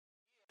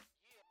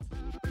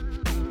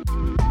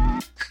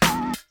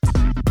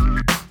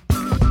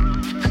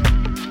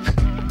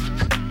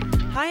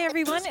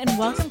everyone, and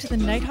welcome to the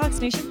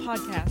Nighthawks Nation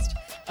podcast,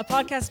 a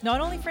podcast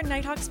not only for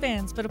Nighthawks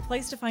fans, but a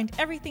place to find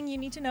everything you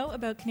need to know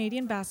about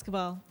Canadian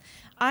basketball.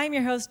 I'm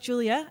your host,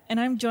 Julia, and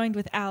I'm joined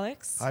with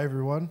Alex. Hi,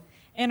 everyone.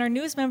 And our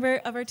newest member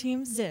of our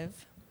team, Ziv.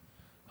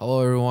 Hello,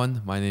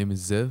 everyone. My name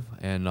is Ziv,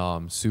 and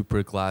I'm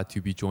super glad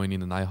to be joining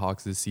the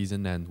Nighthawks this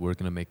season, and we're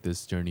going to make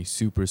this journey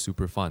super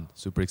fun.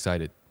 Super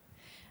excited.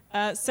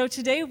 So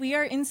today we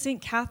are in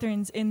St.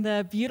 Catharines in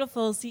the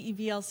beautiful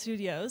CEBL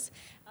studios,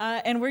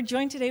 and we're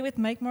joined today with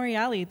Mike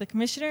Morreale, the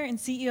commissioner and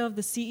CEO of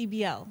the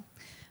CEBL.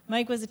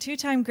 Mike was a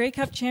two-time Grey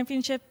Cup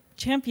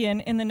champion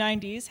in the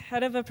 90s,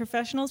 head of a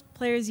professional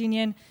players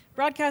union,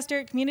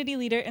 broadcaster, community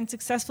leader, and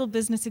successful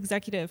business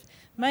executive.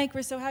 Mike,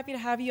 we're so happy to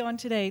have you on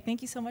today.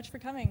 Thank you so much for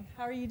coming.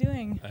 How are you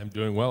doing? I'm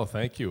doing well,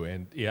 thank you.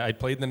 And yeah, I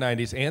played in the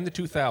 90s and the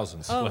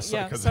 2000s. Oh,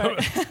 yeah, sorry.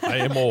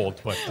 I am old,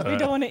 but we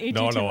don't want to age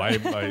you too much.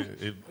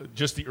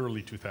 Just the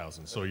early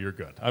 2000s, so you're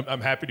good.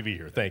 I'm happy to be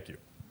here. Thank you.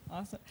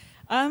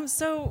 Awesome.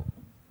 So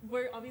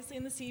we're obviously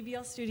in the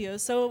CEBL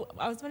studios. So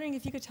I was wondering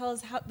if you could tell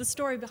us the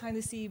story behind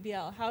the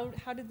CEBL.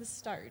 How did this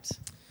start?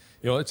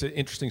 You know, it's an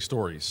interesting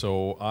story.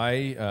 So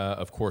I,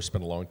 of course,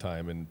 spent a long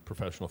time in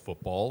professional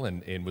football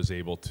and was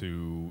able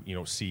to,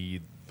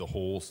 see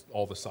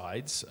all the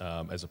sides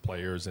as a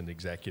player, as an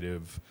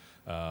executive,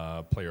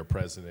 player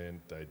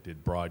president. I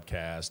did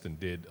broadcast and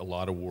did a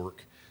lot of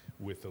work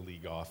with the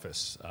league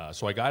office.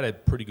 So I got a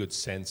pretty good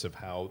sense of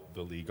how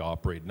the league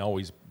operated and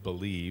always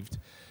believed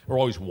or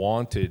always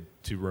wanted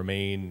to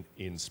remain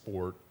in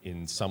sport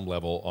in some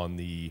level on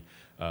the,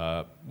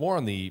 more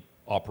on the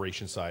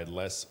operation side,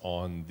 less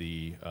on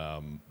the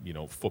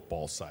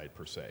football side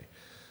per se.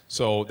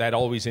 So that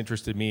always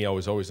interested me. I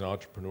was always an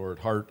entrepreneur at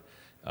heart.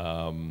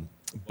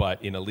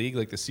 But in a league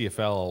like the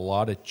CFL, a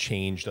lot of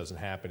change doesn't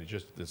happen.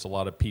 There's a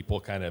lot of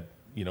people kind of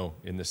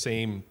in the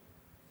same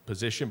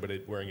position, but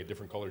wearing a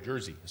different color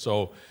jersey.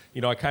 So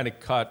I kind of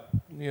caught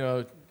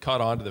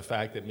on to the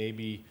fact that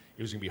maybe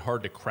it was going to be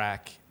hard to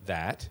crack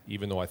that,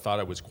 even though I thought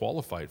I was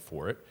qualified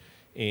for it.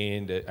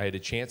 And I had a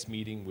chance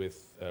meeting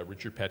with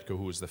Richard Petko,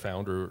 who was the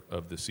founder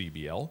of the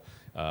CBL,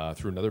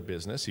 through another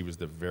business. He was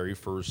the very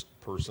first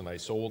person I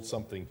sold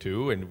something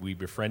to, and we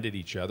befriended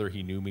each other.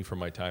 He knew me from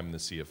my time in the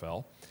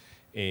CFL,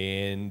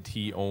 and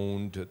he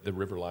owned the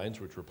River Lions,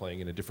 which were playing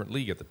in a different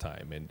league at the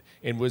time,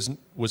 and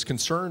was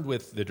concerned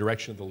with the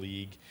direction of the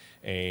league,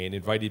 and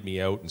invited me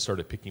out and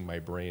started picking my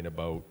brain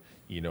about,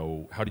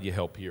 how do you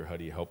help here, how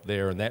do you help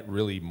there, and that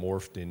really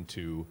morphed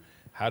into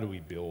how do we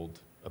build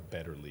a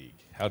better league?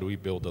 How do we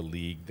build a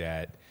league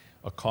that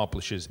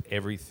accomplishes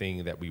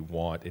everything that we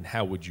want, and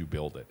how would you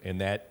build it? And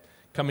that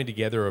coming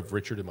together of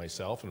Richard and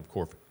myself, and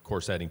of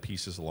course adding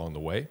pieces along the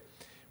way,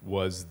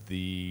 was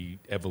the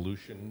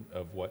evolution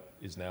of what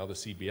is now the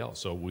CBL.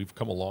 So we've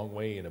come a long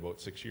way in about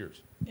 6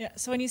 years. Yeah.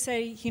 So when you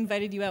say he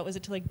invited you out, was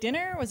it to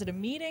dinner? Was it a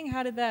meeting?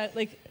 How did that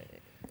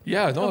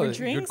Yeah, no, over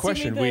drinks, good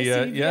question.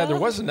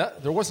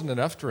 There wasn't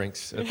enough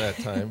drinks at that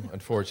time.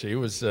 Unfortunately,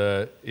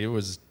 it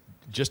was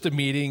just a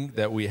meeting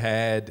that we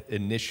had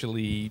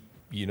initially,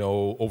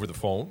 over the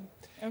phone.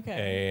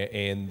 Okay.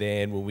 And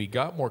then when we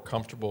got more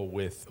comfortable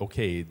with,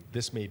 okay,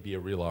 this may be a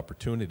real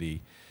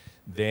opportunity,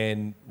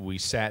 then we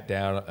sat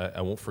down.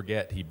 I won't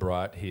forget, he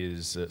brought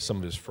some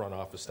of his front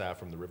office staff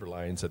from the River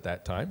Lions at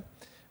that time,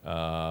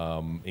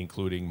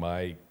 including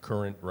my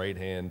current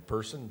right-hand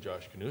person,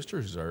 Josh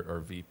Knuster, who's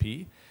our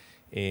VP.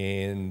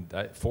 And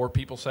 4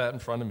 people sat in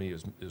front of me.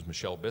 It was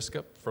Michelle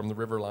Biscup from the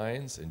River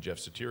Lions, and Jeff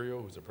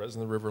Sotirio, who's the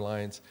president of the River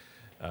Lions,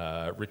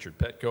 Richard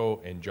Petko,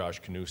 and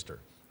Josh Knuster.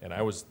 And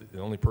I was the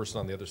only person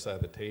on the other side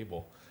of the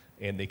table,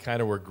 and they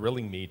kind of were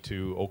grilling me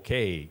to,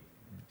 okay,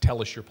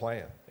 tell us your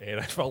plan.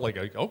 And I felt like,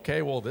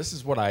 okay, well, this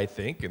is what I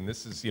think, and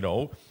this is,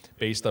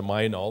 based on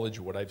my knowledge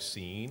of what I've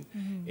seen.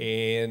 Mm-hmm.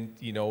 And,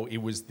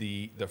 it was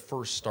the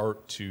first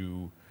start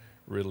to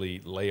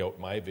really lay out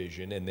my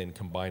vision and then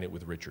combine it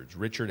with Richard's.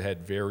 Richard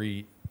had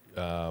very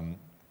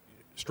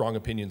strong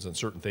opinions on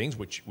certain things,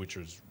 which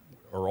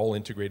are all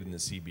integrated in the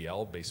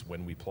CBL based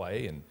when we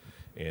play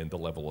and the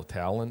level of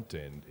talent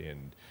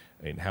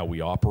and how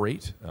we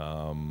operate.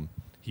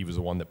 He was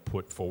the one that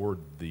put forward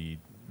the,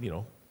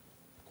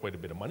 quite a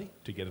bit of money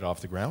to get it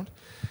off the ground.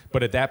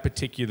 But at that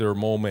particular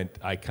moment,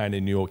 I kind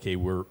of knew, okay,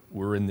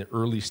 we're in the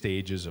early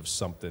stages of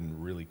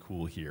something really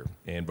cool here.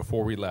 And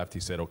before we left, he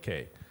said,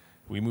 okay,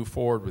 we move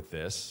forward with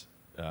this.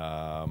 He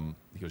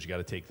goes, you got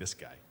to take this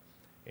guy.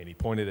 And he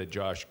pointed at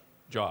Josh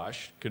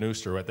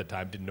Knuster, who at the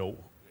time didn't know,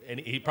 and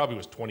he probably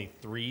was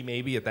 23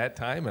 maybe at that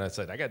time. And I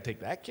said, I got to take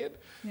that kid?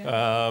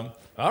 Yeah.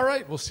 All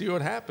right, we'll see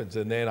what happens.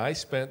 And then I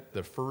spent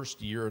the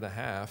first year and a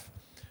half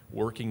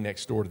working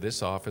next door to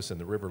this office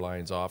and the River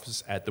Lions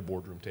office at the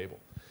boardroom table.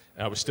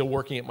 And I was still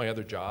working at my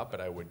other job,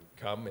 but I would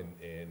come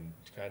and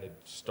kind of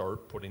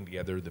start putting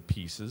together the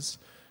pieces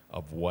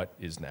of what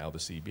is now the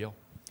CBL.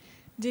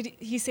 Did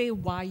he say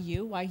why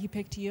he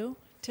picked you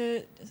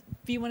to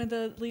be one of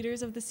the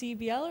leaders of the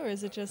CBL, or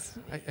is it just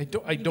I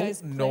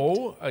don't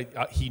know.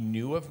 He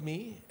knew of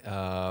me.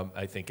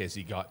 I think as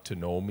he got to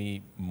know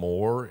me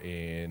more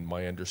and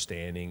my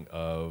understanding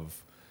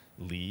of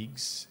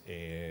leagues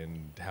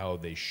and how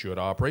they should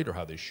operate or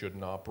how they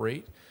shouldn't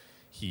operate.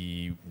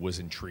 He was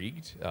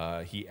intrigued.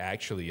 He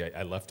actually,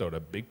 I left out a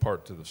big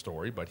part to the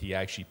story, but he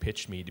actually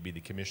pitched me to be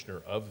the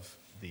commissioner of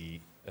the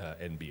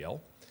NBL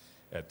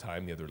at the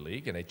time, the other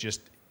league. And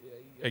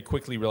I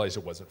quickly realized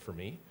it wasn't for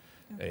me.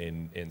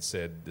 And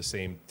said the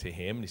same to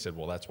him. And he said,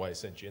 well, that's why I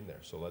sent you in there.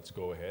 So let's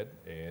go ahead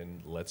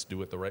and let's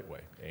do it the right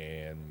way.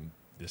 And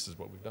this is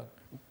what we've done.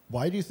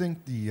 Why do you think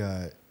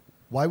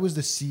why was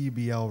the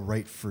CEBL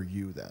right for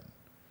you then?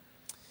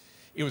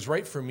 It was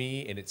right for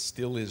me, and it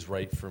still is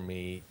right for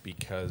me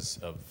because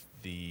of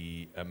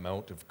the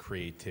amount of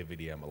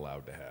creativity I'm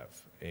allowed to have.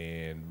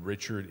 And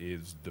Richard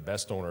is the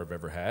best owner I've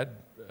ever had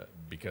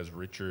because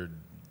Richard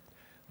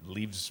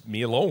leaves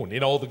me alone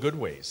in all the good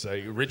ways.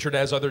 Richard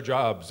has other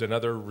jobs and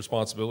other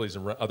responsibilities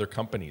and other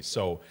companies.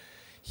 So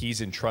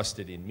he's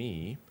entrusted in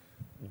me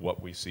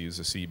what we see as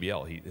a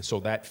CBL. So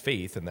that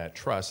faith and that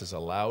trust has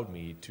allowed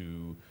me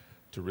to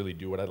really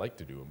do what I like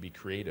to do and be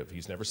creative.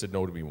 He's never said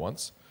no to me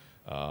once.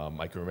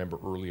 I can remember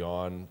early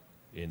on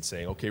in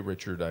saying, okay,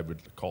 Richard, I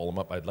would call him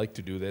up. I'd like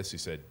to do this. He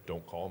said,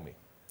 don't call me.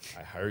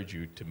 I hired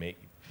you to make,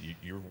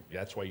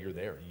 that's why you're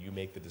there. You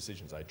make the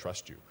decisions. I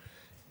trust you.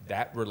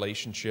 That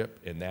relationship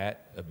and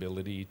that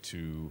ability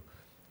to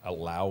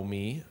allow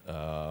me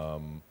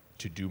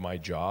to do my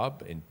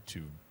job and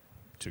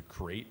to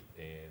create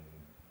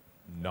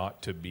and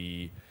not to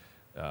be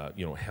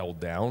held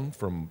down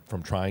from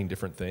trying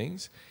different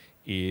things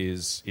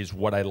is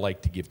what I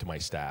like to give to my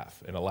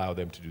staff and allow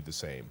them to do the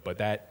same. But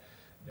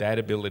that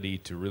ability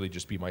to really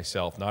just be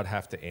myself, not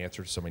have to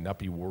answer to somebody, not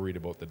be worried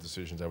about the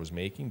decisions I was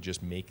making,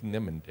 just making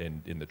them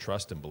and in the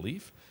trust and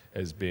belief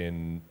has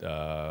been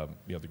the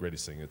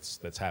greatest thing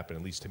that's happened,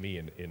 at least to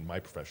me in my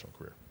professional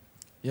career.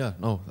 Yeah,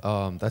 no,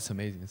 that's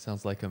amazing. It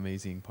sounds like an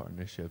amazing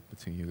partnership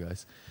between you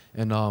guys.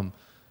 And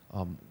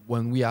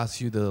when we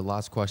asked you the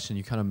last question,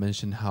 you kind of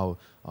mentioned how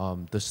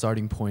the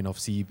starting point of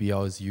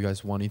CEBL is you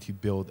guys wanting to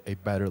build a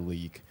better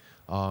league.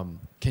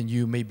 Can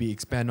you maybe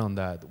expand on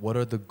that? What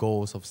are the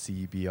goals of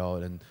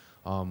CEBL and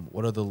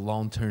what are the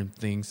long-term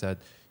things that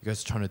you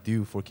guys are trying to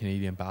do for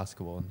Canadian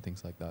basketball and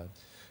things like that?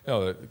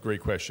 No,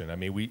 great question. I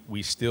mean,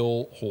 we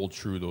still hold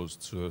true to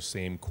those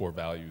same core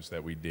values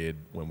that we did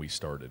when we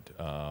started.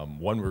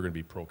 One, we were going to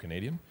be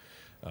pro-Canadian.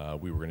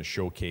 We were going to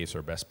showcase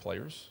our best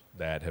players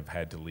that have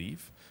had to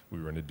leave. We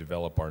were going to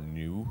develop our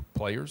new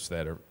players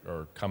that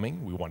are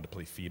coming. We wanted to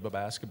play FIBA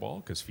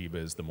basketball because FIBA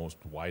is the most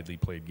widely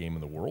played game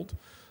in the world.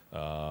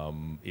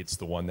 It's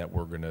the one that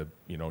we're going to,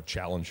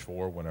 challenge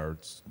for when our,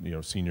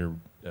 senior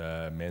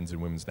men's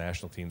and women's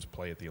national teams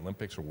play at the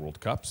Olympics or World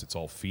Cups. It's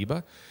all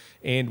FIBA.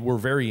 And we're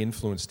very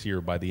influenced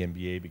here by the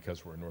NBA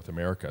because we're in North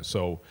America.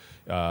 So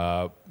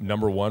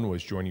number one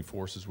was joining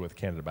forces with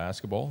Canada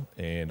Basketball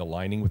and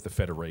aligning with the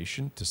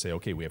Federation to say,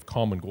 okay, we have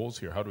common goals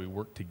here. How do we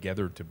work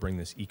together to bring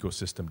this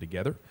ecosystem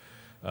together?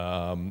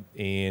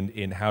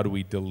 And how do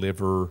we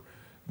deliver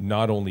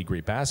not only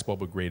great basketball,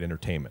 but great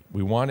entertainment?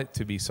 We want it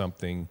to be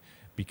something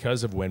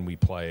because of when we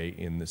play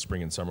in the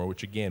spring and summer,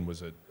 which again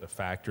was a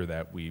factor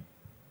that we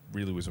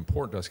really was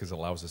important to us because it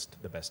allows us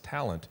the best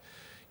talent.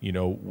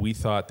 We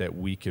thought that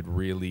we could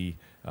really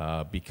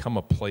become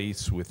a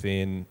place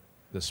within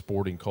the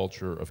sporting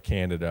culture of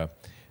Canada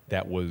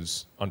that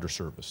was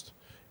underserviced.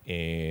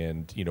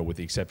 And, with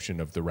the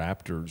exception of the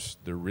Raptors,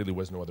 there really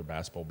was no other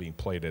basketball being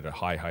played at a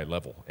high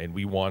level. And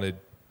we wanted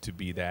to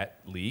be that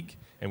league.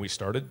 And we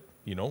started,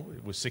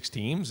 it was 6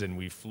 teams, and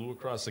we flew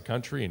across the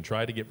country and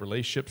tried to get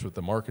relationships with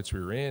the markets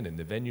we were in and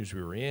the venues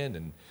we were in,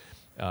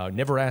 and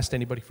never asked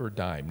anybody for a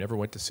dime, never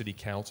went to city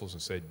councils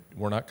and said,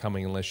 we're not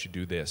coming unless you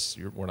do this,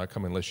 we're not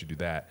coming unless you do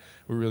that.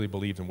 We really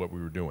believed in what we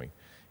were doing.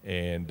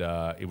 And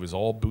it was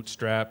all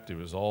bootstrapped. It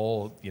was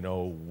all,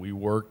 we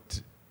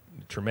worked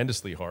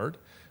tremendously hard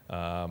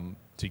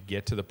to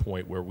get to the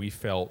point where we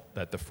felt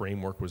that the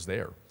framework was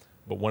there.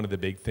 But one of the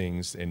big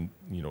things, and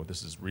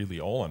this is really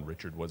all on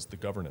Richard, was the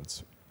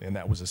governance. And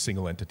that was a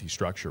single entity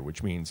structure,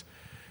 which means,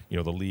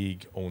 the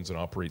league owns and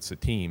operates the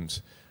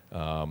teams,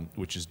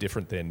 which is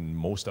different than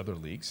most other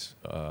leagues,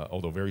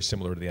 although very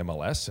similar to the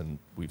MLS, and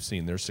we've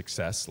seen their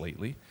success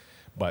lately.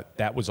 But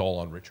that was all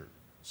on Richard.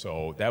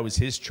 So that was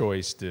his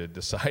choice to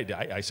decide.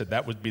 I said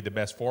that would be the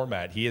best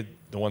format. He had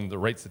the one that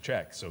writes the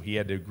check, so he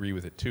had to agree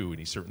with it too, and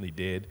he certainly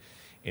did.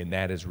 And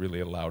that has really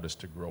allowed us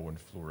to grow and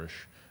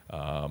flourish,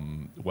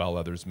 while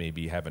others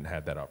maybe haven't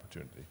had that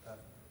opportunity.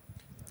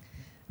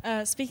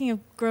 Speaking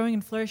of growing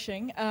and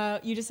flourishing,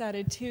 you just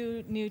added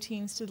 2 new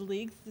teams to the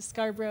league, the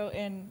Scarborough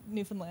and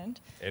Newfoundland.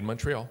 And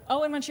Montreal.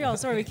 Oh, and Montreal.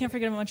 Sorry, we can't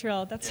forget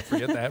Montreal. Can't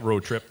forget that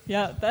road trip.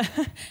 Yeah.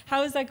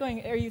 How is that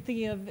going? Are you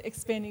thinking of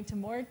expanding to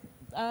more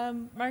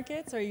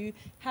markets? Are you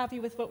happy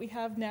with what we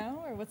have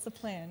now, or what's the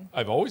plan?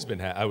 I've always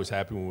been I was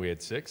happy when we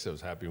had 6. I was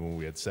happy when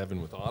we had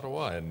 7 with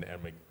Ottawa, and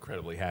I'm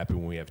incredibly happy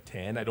when we have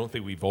 10. I don't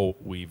think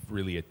we've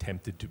really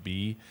attempted to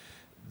be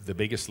the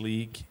biggest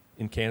league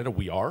in Canada.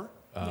 We are.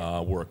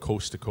 We're a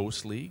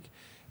coast-to-coast league,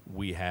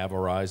 We have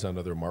our eyes on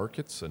other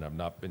markets, and I've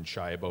not been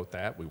shy about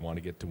that. We want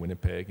to get to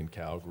Winnipeg and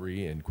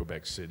Calgary and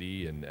Quebec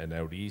City and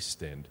out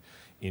east and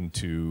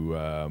into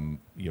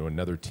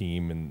another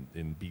team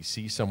in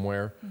BC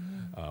somewhere.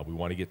 We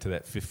want to get to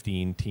that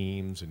 15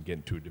 teams and get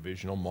into a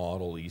divisional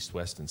model, East,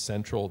 West, and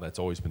Central. That's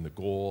always been the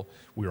goal.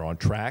 We're on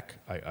track.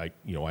 I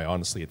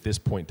honestly, at this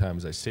point in time,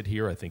 as I sit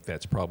here, I think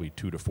that's probably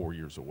 2 to 4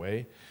 years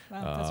away.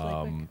 Wow, that's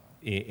really quick.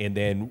 And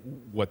then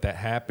what that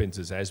happens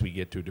is as we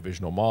get to a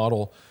divisional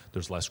model,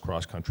 there's less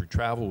cross-country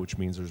travel, which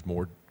means there's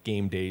more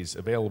game days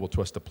available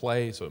to us to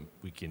play, so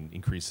we can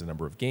increase the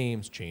number of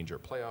games, change our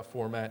playoff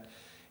format,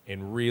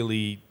 and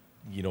really,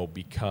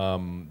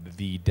 become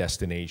the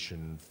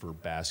destination for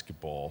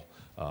basketball,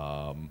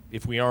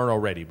 if we aren't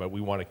already, but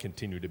we want to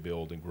continue to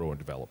build and grow and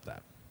develop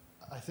that.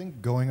 I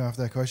think going off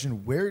that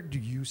question, where do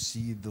you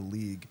see the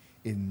league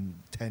in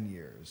 10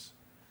 years?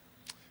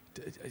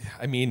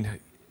 I mean,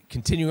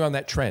 continuing on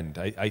that trend,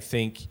 I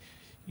think,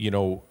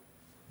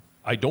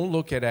 I don't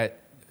look at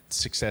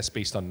success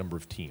based on number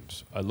of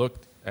teams. I look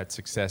at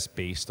success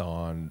based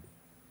on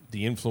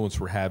the influence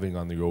we're having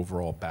on the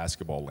overall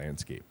basketball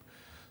landscape.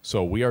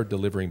 So we are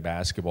delivering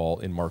basketball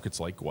in markets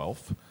like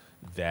Guelph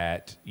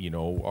that,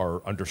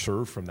 are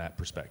underserved from that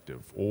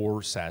perspective,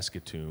 or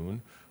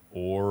Saskatoon,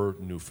 or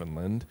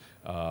Newfoundland,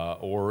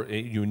 or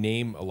you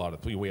name a lot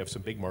of. We have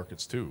some big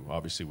markets too,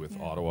 obviously with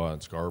Ottawa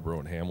and Scarborough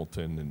and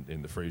Hamilton and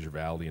in the Fraser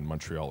Valley and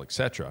Montreal,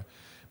 etc.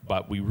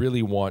 But we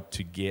really want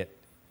to get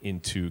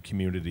into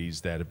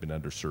communities that have been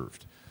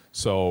underserved.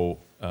 So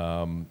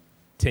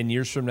 10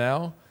 years from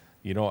now,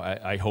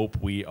 I hope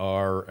we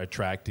are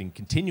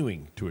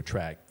continuing to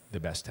attract the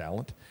best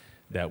talent,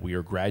 that we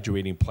are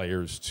graduating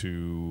players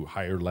to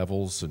higher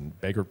levels and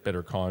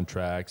better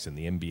contracts in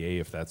the NBA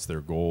if that's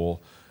their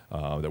goal,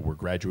 that we're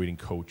graduating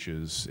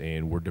coaches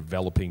and we're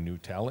developing new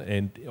talent,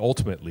 and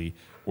ultimately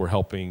we're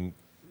helping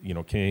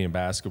Canadian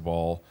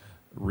basketball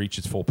reach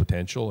its full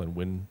potential and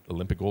win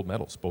Olympic gold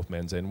medals, both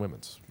men's and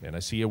women's. And I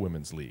see a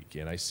women's league,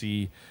 and I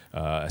see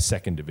a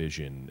second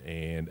division,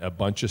 and a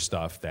bunch of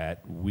stuff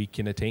that we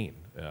can attain.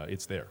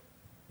 It's there.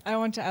 I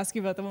want to ask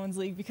you about the Women's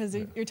League because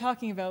you're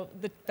talking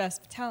about the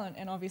best talent,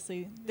 and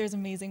obviously there's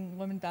amazing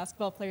women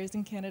basketball players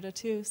in Canada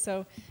too.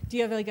 So do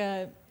you have like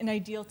an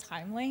ideal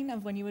timeline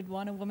of when you would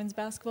want a women's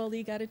basketball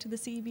league added to the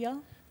CEBL?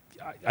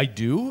 I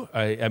do.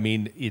 I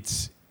mean,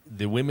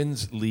 the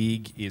Women's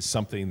League is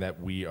something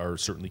that we are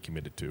certainly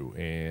committed to,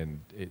 and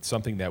it's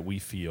something that we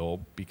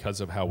feel,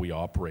 because of how we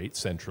operate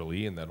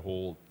centrally and that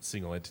whole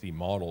single entity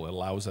model, it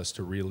allows us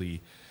to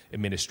really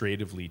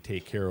administratively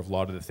take care of a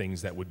lot of the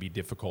things that would be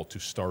difficult to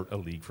start a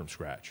league from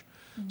scratch.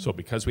 So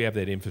because we have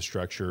that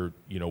infrastructure,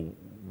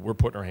 we're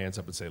putting our hands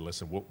up and say,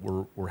 listen,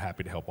 we're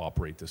happy to help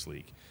operate this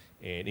league.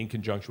 And in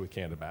conjunction with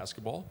Canada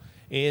Basketball.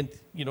 And,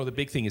 the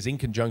big thing is in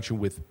conjunction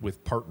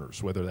with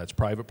partners, whether that's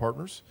private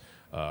partners,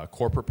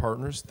 corporate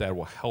partners that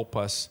will help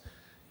us,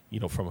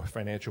 from a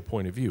financial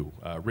point of view.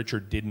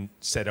 Richard didn't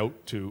set out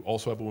to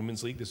also have a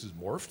women's league. This is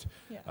morphed.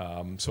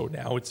 Yeah. So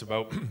now it's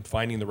about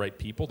finding the right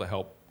people to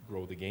help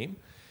grow the game.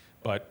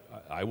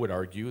 But I would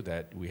argue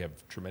that we have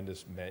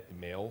tremendous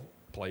male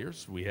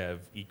players. We have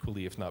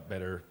equally, if not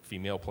better,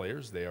 female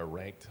players. They are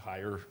ranked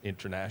higher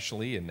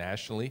internationally and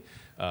nationally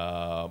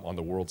on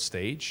the world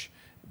stage.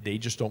 They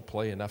just don't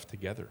play enough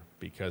together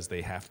because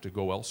they have to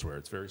go elsewhere.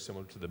 It's very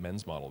similar to the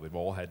men's model. They've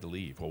all had to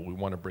leave. Well, we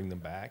want to bring them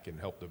back and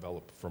help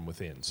develop from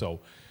within. So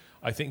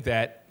I think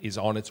that is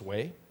on its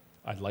way.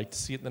 I'd like to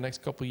see it in the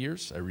next couple of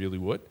years. I really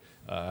would.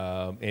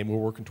 And we're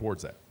working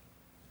towards that.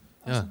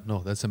 Yeah, no,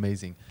 that's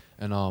amazing.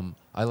 And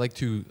I like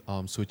to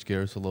switch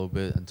gears a little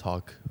bit and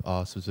talk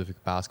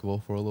specific basketball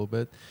for a little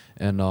bit.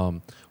 And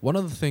one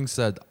of the things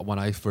that when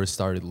I first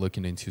started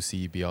looking into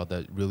CEBL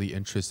that really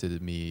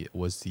interested me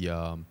was the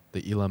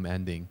Elam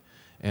ending.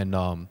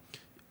 And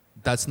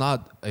that's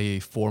not a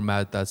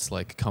format that's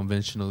like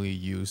conventionally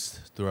used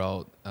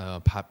throughout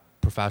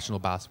professional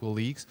basketball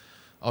leagues.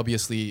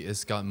 Obviously,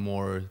 it's gotten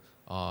more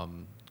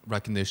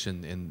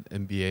recognition in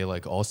NBA,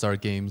 like All-Star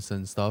games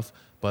and stuff.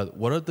 But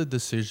what are the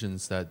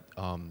decisions that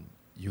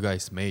you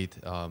guys made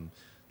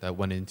that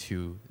went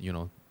into,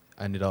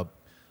 ended up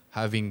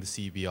having the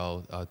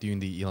CEBL doing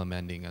the Elam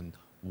ending, and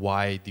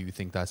why do you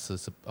think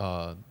that's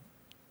a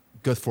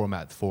good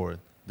format for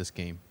this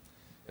game?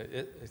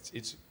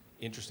 It's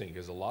interesting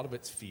because a lot of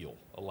it's feel.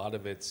 A lot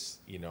of it's,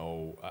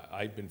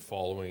 I've been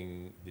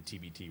following the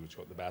TBT, which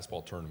is the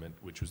basketball tournament,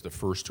 which was the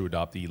first to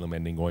adopt the Elam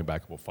ending going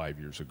back about 5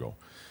 years ago.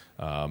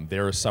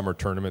 They're a summer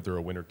tournament. They're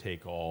a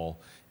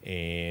winner-take-all.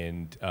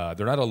 And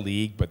they're not a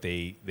league, but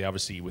they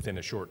obviously, within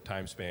a short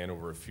time span,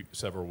 over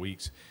several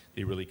weeks,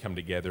 they really come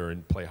together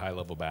and play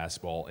high-level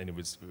basketball. And it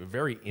was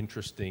very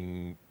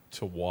interesting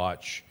to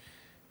watch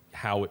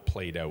how it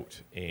played out,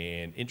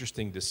 and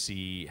interesting to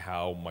see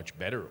how much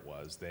better it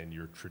was than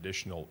your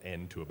traditional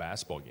end to a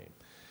basketball game.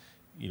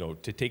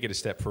 To take it a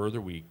step further,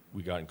 we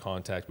got in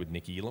contact with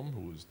Nick Elam,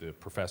 who was the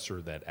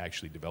professor that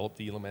actually developed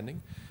the Elam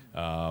ending.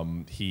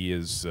 He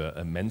is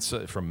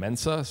from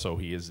Mensa, so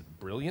he is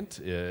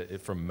brilliant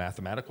from a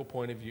mathematical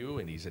point of view,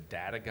 and he's a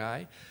data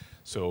guy.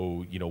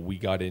 So, we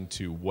got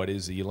into what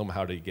is Elam,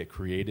 how did it get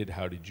created,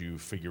 how did you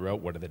figure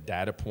out, what are the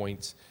data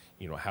points,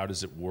 how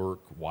does it work,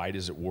 why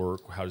does it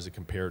work, how does it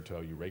compare to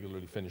how you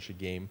regularly finish a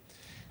game.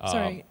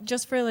 Sorry,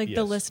 just for the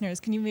yes. listeners,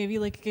 can you maybe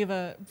give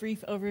a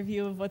brief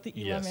overview of what the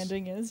Elam Yes,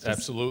 ending is?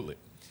 absolutely.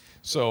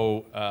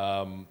 So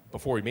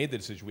before we made the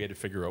decision, we had to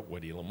figure out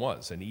what Elam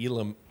was. And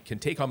Elam can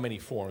take on many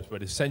forms,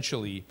 but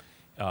essentially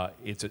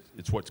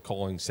it's what's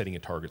calling setting a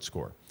target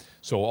score.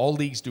 So all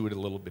leagues do it a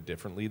little bit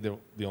differently. The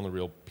only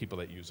real people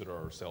that use it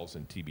are ourselves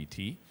and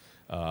TBT.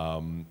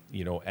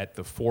 At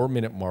the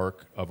 4-minute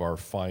mark of our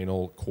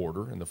final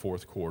quarter, in the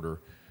fourth quarter,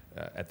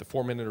 at the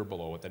 4-minute or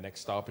below, at the next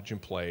stoppage in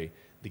play,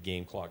 the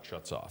game clock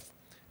shuts off.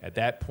 At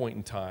that point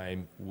in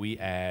time, we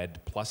add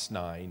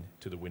 +9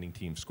 to the winning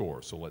team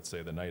score. So let's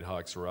say the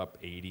Nighthawks are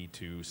up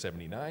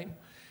 80-79.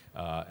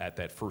 At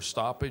that first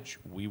stoppage,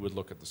 we would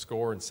look at the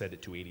score and set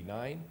it to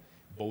 89.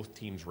 Both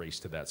teams race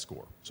to that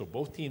score. So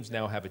both teams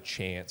now have a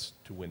chance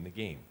to win the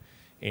game.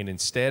 And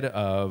instead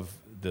of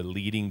the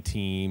leading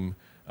team,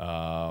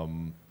 or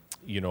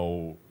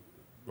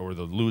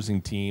the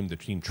losing team, the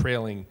team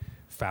trailing,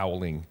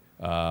 fouling,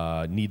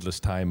 needless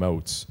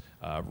timeouts,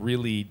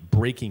 really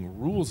breaking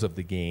rules of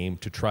the game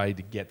to try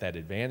to get that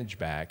advantage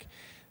back,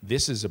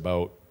 this is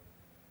about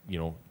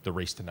the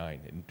race to 9,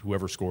 and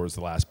whoever scores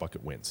the last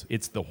bucket wins.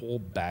 It's the whole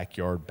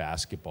backyard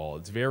basketball.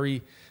 It's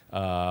very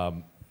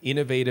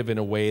innovative in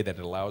a way that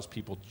it allows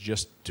people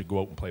just to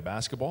go out and play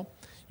basketball.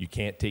 You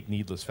can't take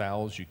needless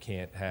fouls. You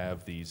can't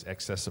have these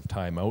excessive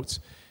timeouts.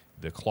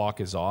 The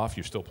clock is off.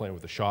 You're still playing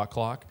with the shot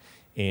clock,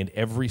 and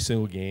every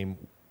single game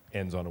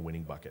ends on a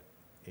winning bucket.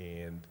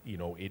 And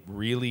it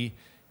really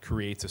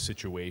creates a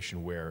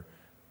situation where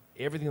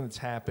everything that's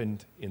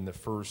happened in the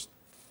first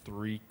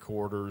 3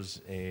 quarters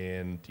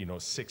and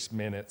 6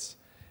 minutes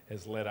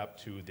has led up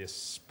to this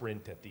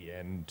sprint at the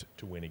end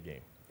to win a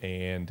game.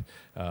 And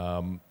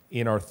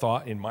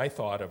in my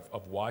thought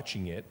of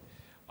watching it,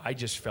 I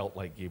just felt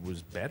like it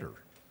was better.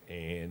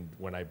 And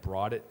when I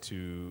brought it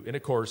to, and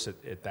of course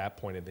at that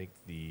point, I think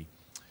we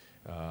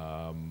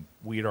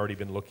had already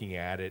been looking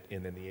at it,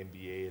 and then the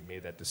NBA had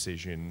made that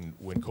decision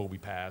when Kobe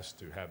passed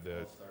to have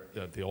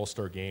the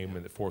All-Star game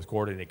in the fourth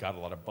quarter, and it got a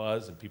lot of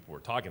buzz, and people were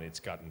talking. It's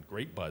gotten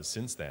great buzz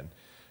since then.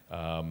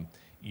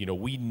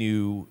 We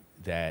knew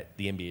that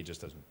the NBA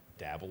just doesn't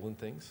dabble in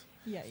things.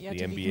 Yeah, you have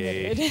the to be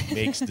NBA committed.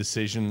 makes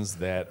decisions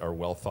that are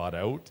well thought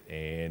out,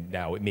 and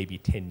now it may be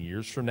 10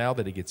 years from now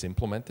that it gets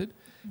implemented,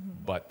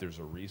 but there's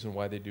a reason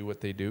why they do what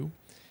they do.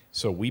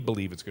 So we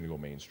believe it's going to go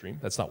mainstream.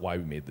 That's not why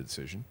we made the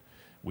decision.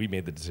 We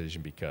made the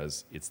decision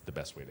because it's the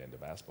best way to end a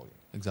basketball game.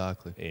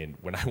 Exactly. And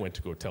when I went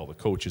to go tell the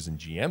coaches and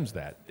GMs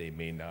that, they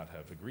may not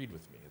have agreed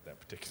with me at that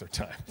particular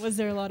time. Was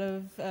there a lot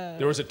of...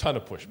 There was a ton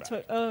of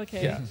pushback.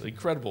 Okay. Yeah, an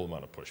incredible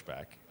amount of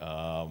pushback.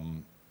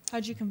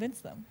 How'd you convince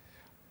them?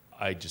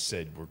 I just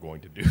said, we're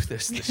going to do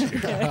this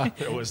year.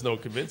 There was no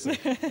convincing.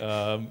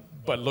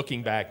 But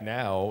looking back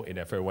now, and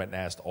if I went and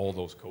asked all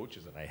those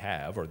coaches, and I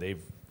have, or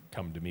they've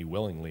come to me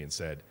willingly and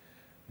said,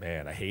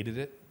 man, I hated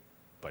it,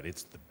 but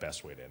it's the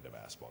best way to end a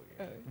basketball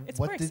game. It's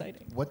more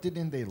exciting. What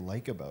didn't they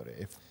like about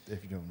it,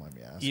 if you don't mind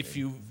me asking? If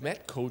you've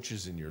met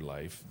coaches in your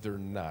life, they're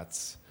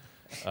nuts.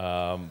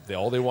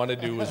 All they want to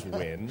do is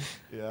win.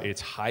 Yeah.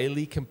 It's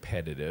highly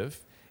competitive,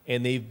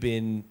 and they've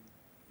been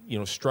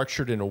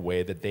structured in a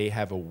way that they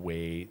have a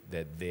way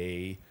that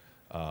they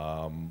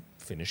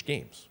finish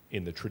games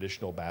in the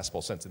traditional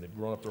basketball sense. And they've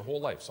grown up their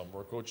whole life. Some of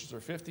our coaches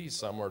are 50,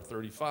 some are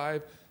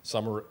 35,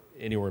 some are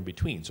anywhere in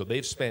between. So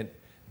they've spent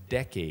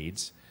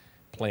decades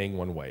playing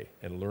one way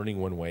and learning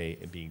one way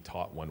and being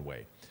taught one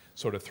way.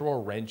 So to throw a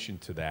wrench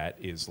into that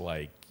is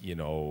like,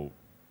 the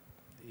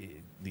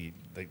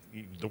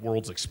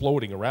world's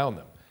exploding around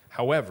them.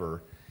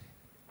 However,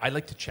 I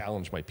like to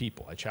challenge my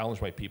people. I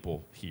challenge my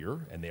people here,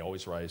 and they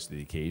always rise to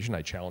the occasion.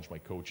 I challenge my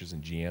coaches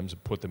and GMs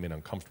and put them in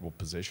uncomfortable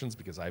positions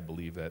because I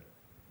believe that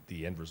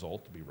the end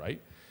result will be right.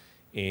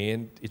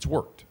 And it's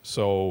worked.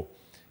 So,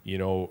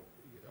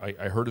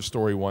 I heard a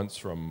story once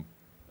from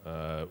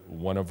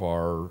one of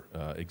our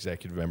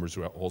executive members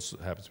who also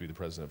happens to be the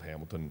president of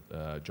Hamilton,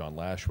 John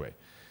Lashway.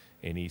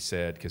 And he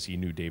said, because he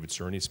knew David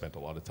Stern, he spent a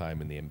lot of time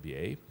in the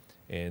NBA.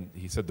 And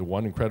he said the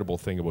one incredible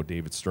thing about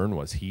David Stern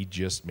was he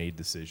just made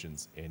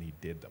decisions and he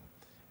did them.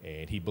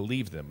 And he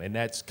believed them. And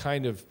that's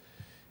kind of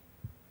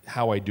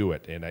how I do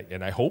it.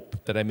 And I hope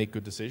that I make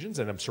good decisions,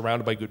 and I'm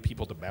surrounded by good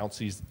people to bounce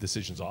these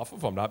decisions off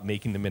of. I'm not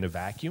making them in a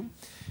vacuum,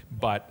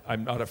 but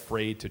I'm not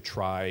afraid to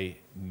try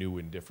new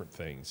and different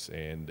things.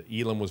 And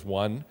Elam was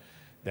one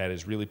that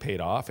has really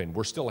paid off, and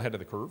we're still ahead of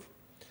the curve.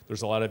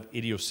 There's a lot of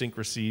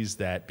idiosyncrasies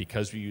that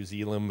because we use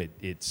Elam,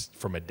 it's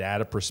from a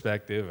data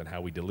perspective and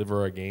how we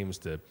deliver our games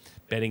to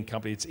betting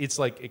companies. It's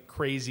like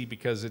crazy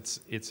because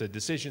it's a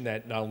decision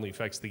that not only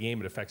affects the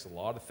game, it affects a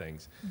lot of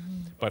things.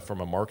 Mm-hmm. But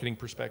from a marketing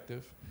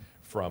perspective,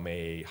 from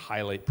a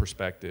highlight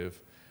perspective,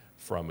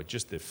 from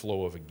just the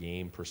flow of a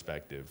game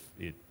perspective,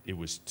 it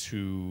was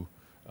too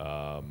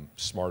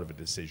smart of a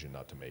decision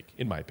not to make,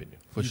 in my opinion.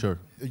 For sure.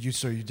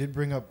 So you did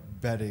bring up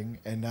betting,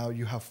 and now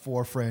you have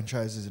 4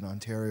 franchises in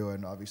Ontario,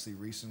 and obviously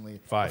recently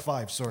 5.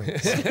 5. Sorry,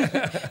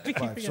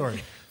 5.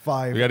 Sorry,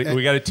 5.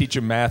 We got to teach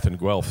them math and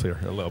Guelph here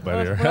a little bit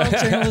Well, here. we're all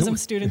journalism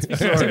students. We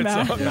can do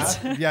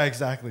math. Yeah,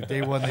 exactly.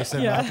 Day one, they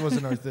said math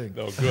wasn't our thing.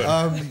 No, good.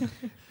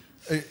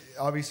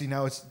 Obviously,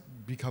 now it's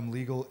become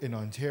legal in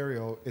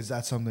Ontario. Is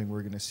that something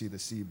we're going to see the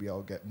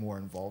CEBL get more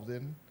involved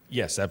in?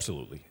 Yes,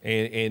 absolutely.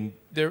 And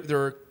there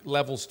are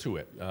levels to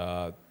it.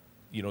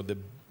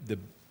 The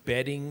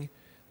betting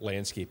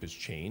landscape has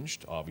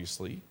changed,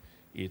 obviously.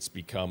 It's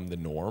become the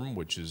norm,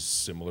 which is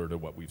similar to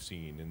what we've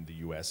seen in the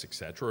U.S., et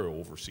cetera, or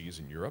overseas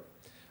in Europe.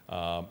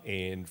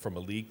 And from a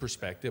league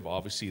perspective,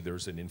 obviously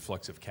there's an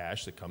influx of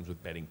cash that comes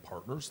with betting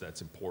partners.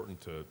 That's important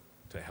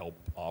to help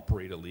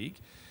operate a league.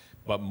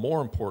 But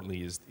more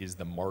importantly is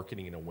the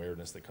marketing and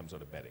awareness that comes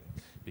out of betting.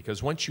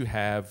 Because once you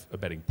have a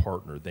betting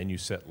partner, then you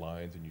set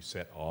lines and you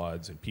set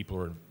odds, and people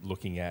are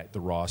looking at the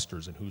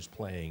rosters and who's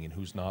playing and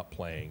who's not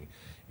playing,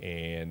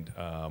 and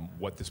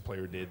what this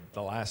player did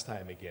the last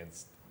time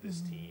against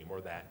this team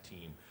or that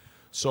team.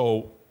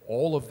 So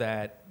all of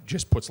that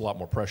just puts a lot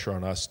more pressure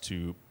on us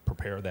to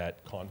prepare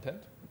that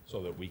content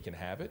so that we can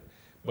have it.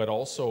 But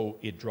also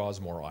it draws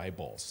more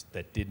eyeballs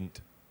that didn't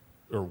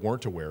or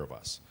weren't aware of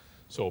us.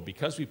 So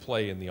because we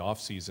play in the off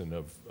season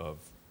of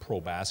pro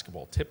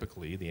basketball,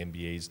 typically the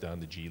NBA's done,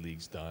 the G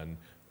League's done,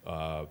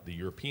 the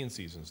European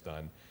season's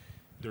done.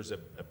 There's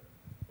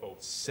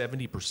about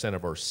 70%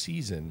 of our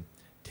season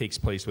takes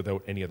place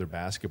without any other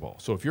basketball.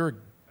 So if you're a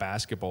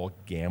basketball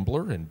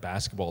gambler, and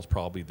basketball is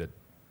probably the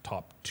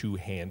top 2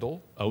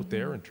 handle out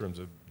there in terms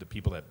of the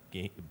people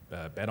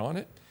that bet on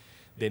it,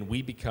 then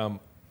we become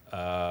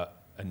a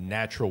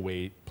natural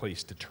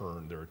place to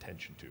turn their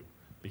attention to,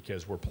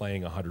 because we're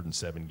playing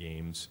 107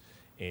 games.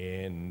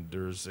 And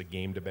there's a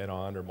game to bet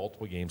on or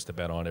multiple games to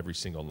bet on every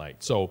single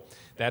night. So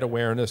that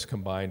awareness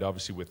combined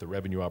obviously with the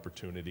revenue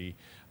opportunity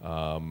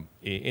and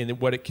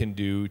what it can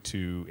do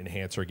to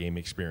enhance our game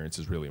experience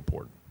is really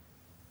important.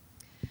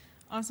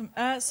 Awesome.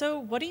 So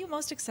what are you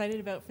most excited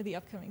about for the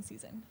upcoming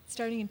season,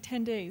 starting in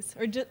 10 days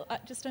or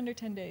just under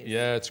 10 days?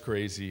 Yeah, it's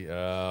crazy.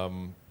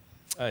 I'm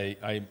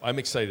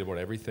excited about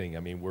everything. I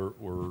mean,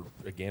 we're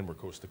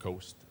coast to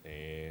coast,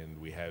 and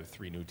we have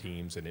 3 new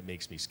teams, and it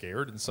makes me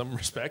scared in some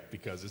respect,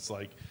 because it's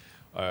like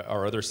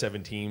our other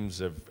 7 teams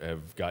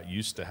have got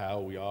used to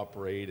how we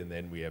operate, and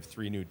then we have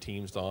 3 new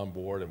teams to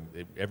onboard,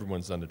 and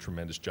everyone's done a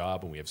tremendous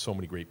job, and we have so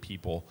many great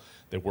people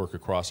that work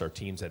across our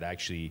teams that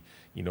actually,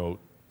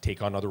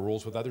 take on other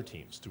roles with other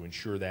teams to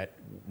ensure that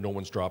no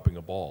one's dropping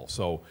a ball.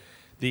 So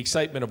the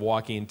excitement of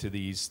walking into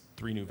these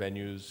 3 new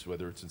venues,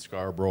 whether it's in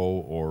Scarborough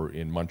or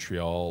in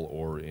Montreal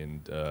or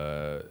in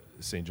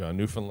St. John,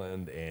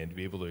 Newfoundland, and to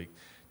be able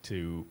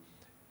to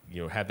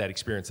have that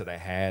experience that I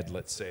had,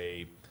 let's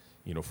say,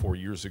 4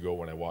 years ago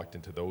when I walked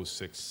into those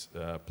 6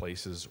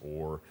 places,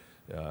 or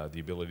the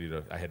ability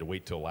I had to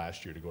wait till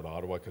last year to go to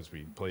Ottawa because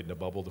we played in a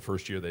bubble the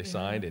first year they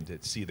signed, and to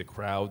see the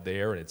crowd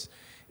there, and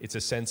it's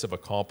a sense of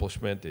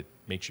accomplishment. It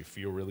makes you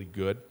feel really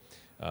good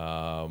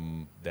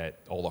that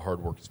all the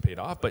hard work is paid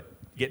off, but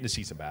getting to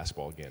see some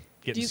basketball again,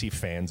 getting to see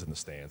fans in the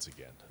stands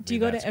again. Do you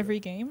go to every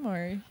game,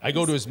 or? I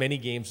go to as many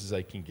games as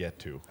I can get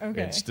to,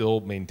 and still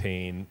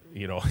maintain,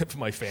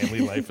 my family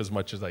life as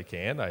much as I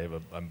can.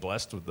 I'm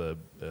blessed with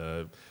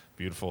a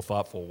beautiful,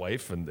 thoughtful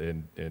wife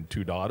and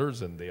 2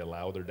 daughters, and they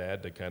allow their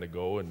dad to kind of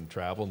go and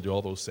travel and do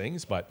all those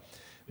things, but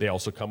they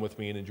also come with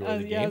me and enjoy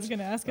the games. I was going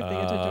to ask if they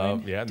get to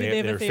join. Yeah, they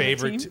have their a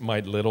favorite team?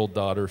 My little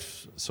daughter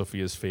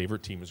Sophia's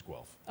favorite team is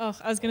Guelph. Oh,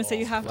 I was going to say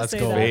you have to say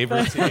go. that.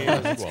 Favorite team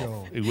is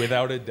Guelph,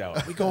 without a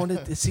doubt. We going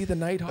to see the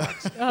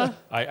Nighthawks?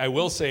 I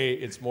will say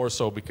it's more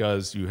so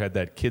because you had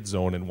that kid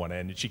zone in one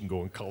end, and she can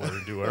go and color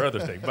and do her other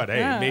thing. But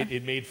hey,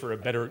 it made for a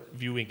better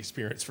viewing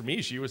experience for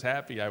me. She was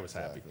happy, I was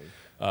happy.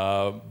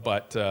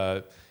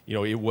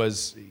 It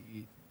was.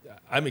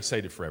 I'm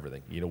excited for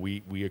everything.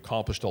 We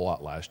accomplished a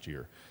lot last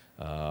year.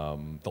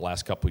 The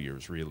last couple of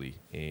years, really,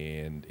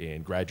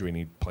 and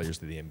graduating players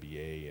to the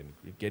NBA and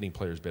getting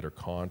players better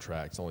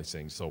contracts, all these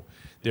things. So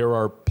there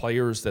are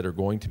players that are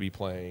going to be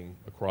playing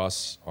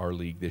across our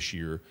league this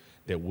year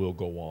that will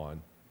go on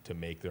to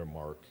make their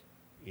mark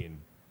in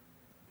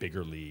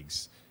bigger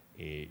leagues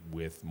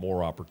with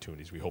more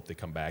opportunities. We hope they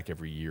come back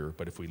every year.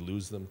 But if we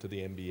lose them to the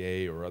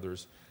NBA or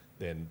others,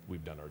 then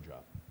we've done our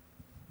job.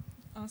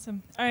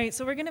 Awesome. All right,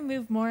 so we're going to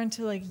move more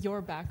into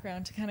your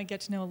background to kind of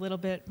get to know a little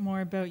bit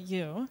more about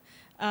you.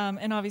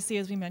 And obviously,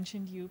 as we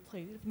mentioned, you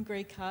played in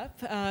Grey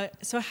Cup.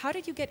 So how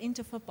did you get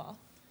into football?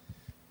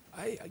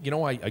 I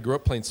grew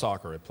up playing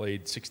soccer. I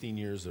played 16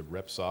 years of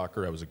rep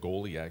soccer. I was a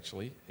goalie,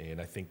 actually,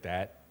 and I think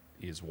that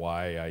is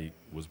why I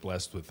was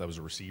blessed I was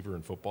a receiver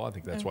in football. I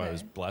think that's why I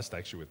was blessed,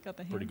 actually,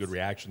 with pretty good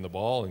reaction to the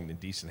ball and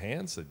decent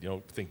hands,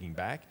 thinking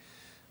back.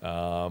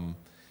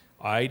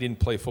 I didn't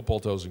play football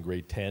until I was in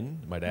grade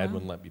 10. My dad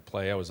wouldn't let me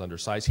play. I was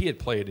undersized. He had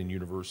played in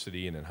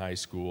university and in high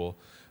school,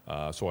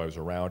 so I was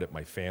around it.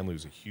 My family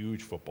was a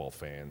huge football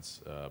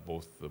fans,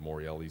 both the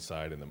Morelli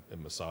side and the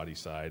Masadi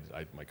side.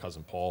 My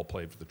cousin Paul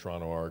played for the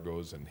Toronto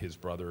Argos, and his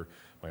brother,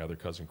 my other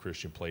cousin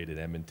Christian, played at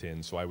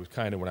Edmonton. So I was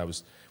kind of,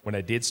 when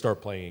I did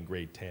start playing in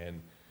grade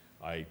 10,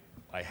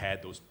 I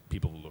had those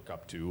people to look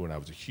up to, and I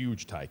was a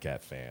huge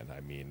Ticat fan. I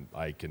mean,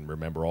 I can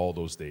remember all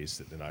those days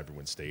sitting in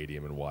Iverwood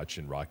Stadium and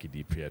watching Rocky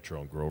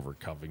DiPietro and Grover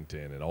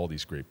Covington and all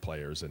these great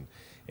players, and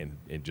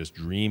just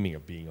dreaming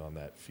of being on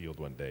that field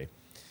one day,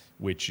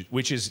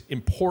 which is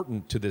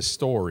important to this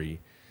story,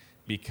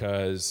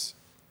 because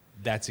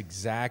that's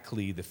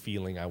exactly the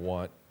feeling I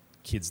want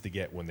kids to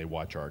get when they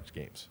watch Arcs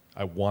games.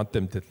 I want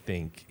them to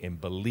think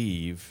and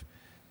believe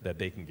that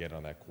they can get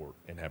on that court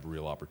and have a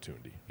real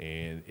opportunity.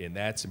 And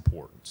that's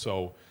important.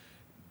 So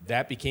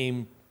that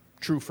became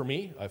true for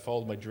me. I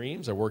followed my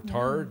dreams. I worked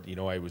hard. You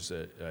know, I was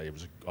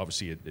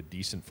obviously a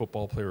decent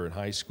football player in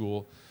high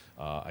school.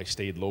 I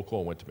stayed local.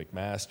 I went to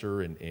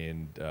McMaster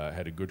and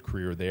had a good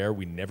career there.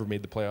 We never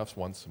made the playoffs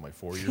once in my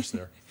 4 years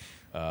there.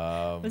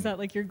 Was that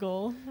like your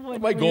goal?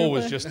 My goal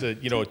was just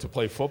to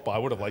play football. I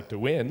would have liked to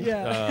win.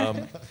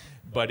 Yeah.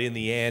 But in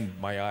the end,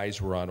 my eyes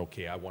were on,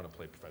 okay, I want to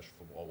play professional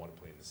football. I want to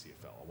play in the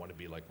CFL. I want to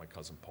be like my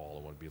cousin Paul.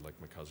 I want to be like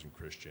my cousin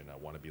Christian. I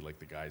want to be like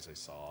the guys I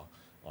saw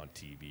on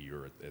TV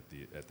or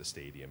at the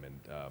stadium. And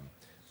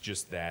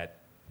just that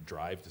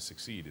drive to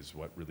succeed is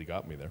what really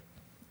got me there.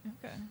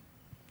 Okay.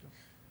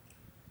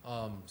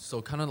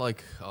 So kind of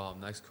like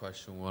next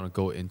question we want to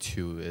go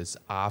into is,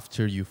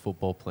 after your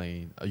football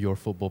playing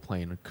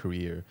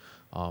career,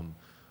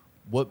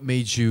 what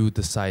made you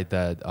decide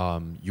that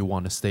you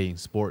want to stay in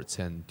sports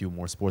and do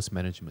more sports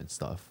management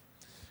stuff?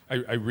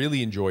 I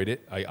really enjoyed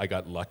it. I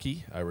got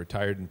lucky. I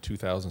retired in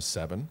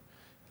 2007.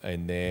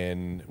 And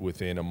then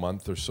within a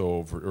month or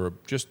so, or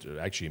just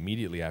actually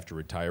immediately after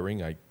retiring,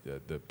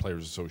 the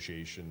Players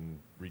Association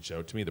reached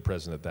out to me, the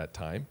president at that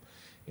time,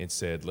 and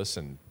said,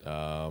 listen,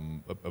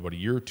 about a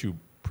year or two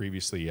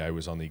previously, I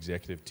was on the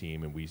executive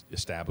team, and we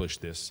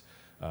established this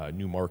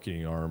new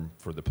marketing arm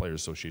for the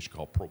Players Association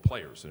called Pro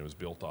Players, and it was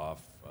built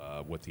off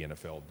what the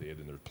NFL did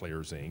and their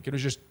Players Inc. It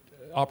was just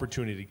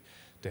opportunity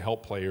to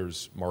help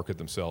players market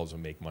themselves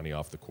and make money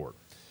off the court,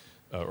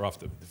 or off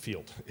the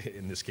field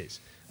in this case.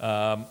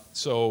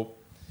 So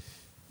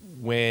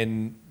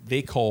when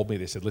they called me,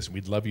 they said, listen,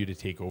 we'd love you to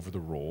take over the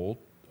role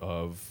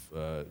of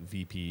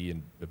VP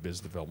and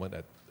business development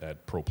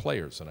at Pro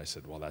Players. And I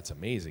said, well, that's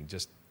amazing.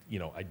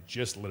 I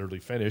just literally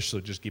finished, so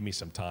just give me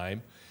some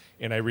time.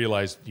 And I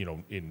realized,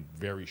 in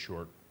very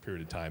short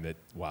period of time that,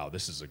 wow,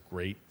 this is a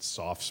great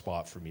soft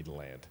spot for me to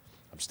land.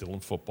 I'm still in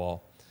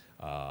football.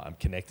 I'm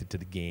connected to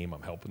the game.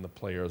 I'm helping the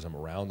players. I'm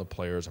around the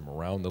players. I'm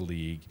around the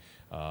league.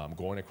 I'm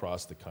going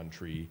across the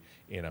country,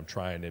 and I'm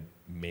trying to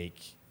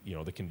make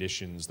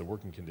the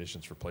working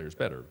conditions for players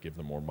better, give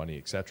them more money,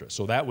 et cetera.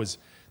 So that was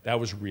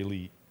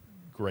really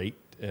great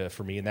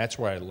for me, and that's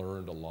where I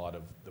learned a lot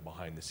of the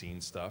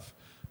behind-the-scenes stuff.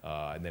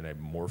 And then I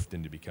morphed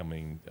into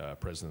becoming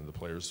president of the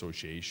Players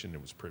Association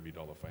and was privy to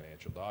all the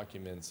financial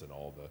documents and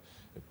all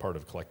the part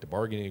of collective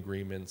bargaining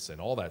agreements and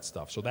all that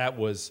stuff. So that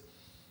was,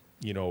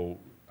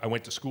 I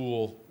went to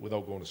school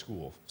without going to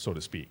school, so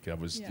to speak. It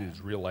was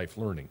real-life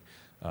learning.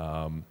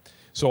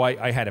 So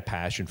I had a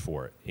passion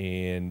for it.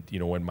 And,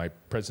 when my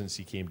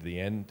presidency came to the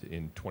end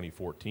in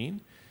 2014,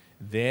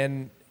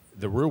 then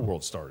the real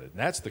world started. And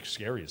that's the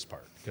scariest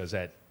part, because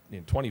in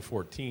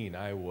 2014,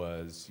 I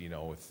was,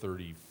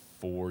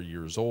 34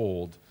 years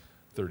old,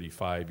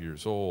 35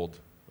 years old,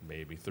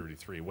 maybe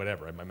 33,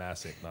 whatever. My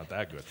math's ain't not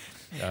that good.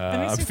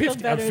 I'm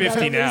 50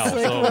 now, like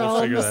so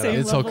we'll figure that out.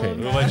 It's okay.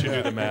 We'll let you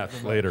do the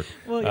math later.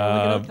 Well,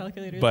 yeah, we'll get our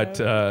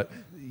calculators out.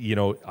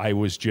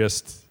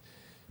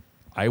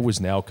 I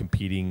was now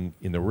competing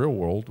in the real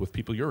world with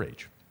people your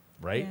age,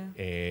 right?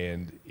 Yeah.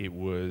 And it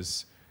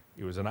was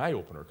an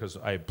eye-opener, because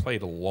I had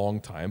played a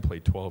long time,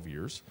 played 12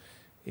 years,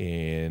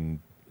 and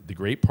the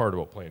great part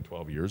about playing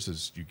 12 years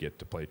is you get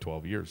to play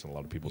 12 years, and a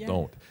lot of people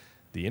don't.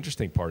 The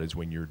interesting part is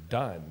when you're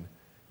done,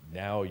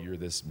 now you're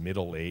this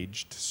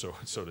middle-aged, so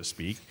to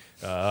speak,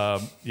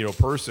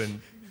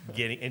 person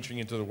entering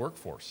into the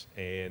workforce,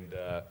 and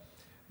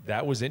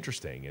that was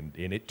interesting, and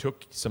it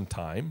took some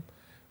time.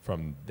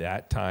 From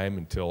that time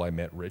until I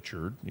met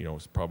Richard, it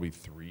was probably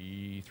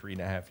three and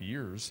a half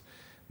years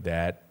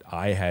that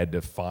I had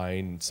to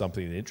find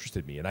something that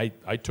interested me, and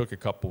I took a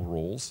couple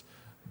roles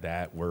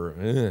that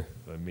were,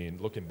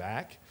 looking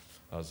back,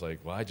 I was like,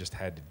 well, I just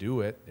had to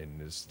do it,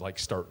 and it's like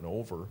starting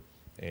over.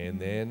 And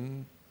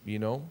then,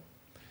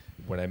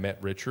 when I met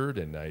Richard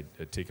and I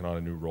had taken on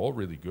a new role,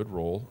 really good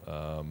role,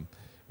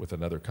 with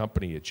another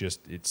company,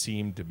 it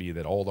seemed to be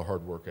that all the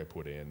hard work I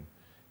put in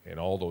and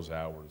all those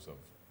hours of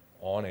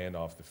on and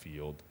off the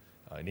field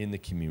and in the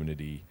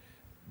community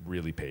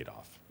really paid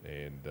off.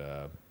 And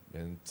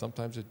and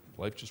sometimes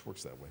life just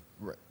works that way.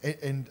 Right.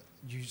 And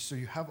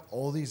you have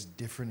all these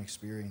different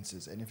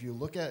experiences. And if you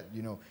look at,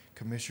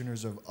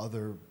 commissioners of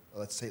other,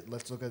 let's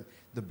look at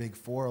the big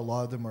four. A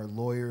lot of them are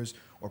lawyers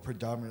or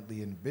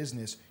predominantly in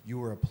business. You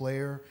were a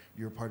player.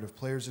 You're part of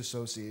Players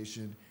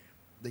Association.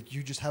 Like,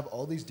 you just have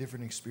all these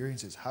different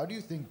experiences. How do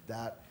you think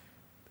that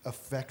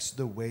affects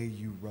the way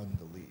you run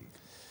the league?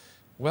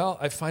 Well,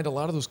 I find a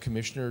lot of those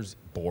commissioners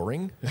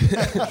boring.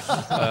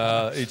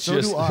 It's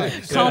So do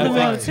I. Call them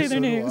out, So say their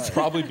do names. I.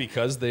 probably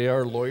because they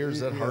are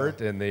lawyers at Yeah.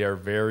 heart, and they are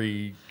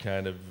very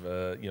kind of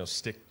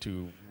stick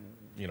to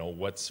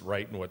what's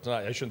right and what's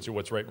not. I shouldn't say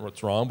what's right and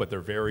what's wrong, but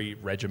they're very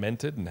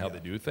regimented in how they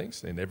do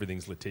things, and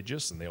everything's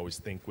litigious, and they always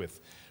think with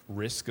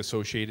risk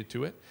associated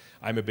to it.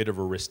 I'm a bit of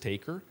a risk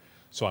taker,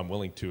 so I'm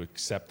willing to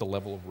accept a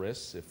level of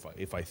risk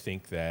if I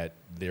think that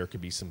there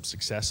could be some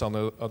success on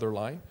the other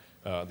line,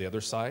 the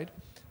other side.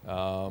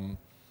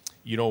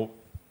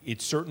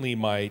 It's certainly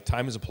my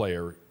time as a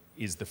player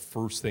is the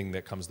first thing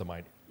that comes to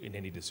mind in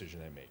any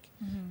decision I make.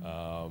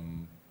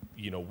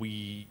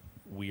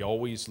 We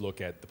always look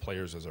at the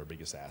players as our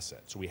biggest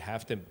asset. So we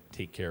have to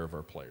take care of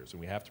our players, and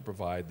we have to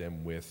provide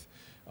them with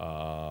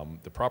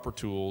the proper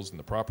tools and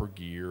the proper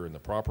gear and the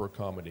proper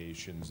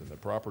accommodations and the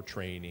proper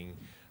training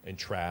and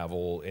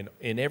travel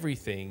and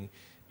everything,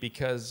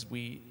 because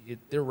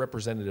they're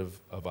representative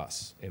of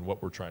us and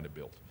what we're trying to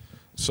build.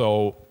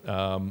 So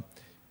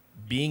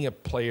being a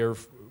player,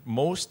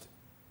 most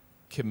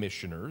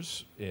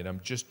commissioners, and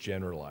I'm just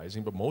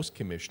generalizing, but most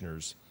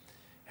commissioners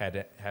have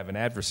an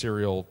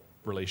adversarial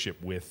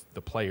relationship with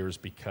the players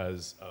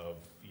because of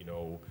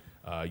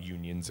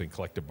unions and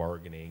collective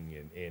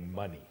bargaining and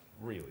money,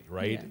 really,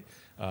 right?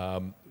 Yeah.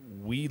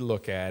 We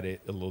look at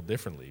it a little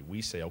differently.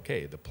 We say,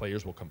 okay, the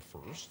players will come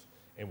first,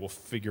 and we'll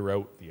figure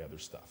out the other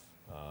stuff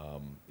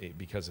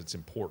because it's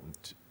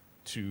important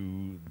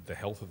to the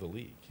health of the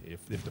league.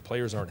 If the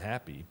players aren't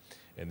happy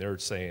and they're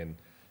saying,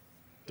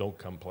 don't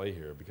come play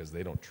here because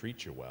they don't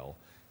treat you well,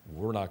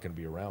 we're not going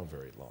to be around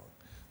very long.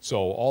 So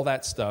all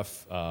that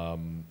stuff,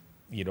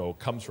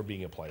 comes from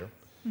being a player,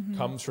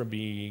 comes from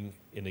being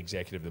an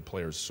executive of the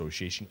Players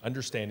Association,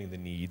 understanding the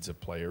needs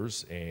of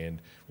players and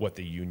what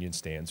the union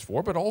stands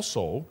for, but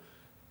also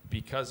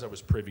because I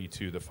was privy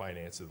to the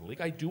finance of the league,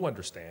 I do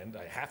understand,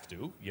 I have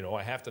to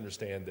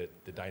understand that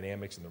the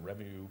dynamics and the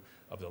revenue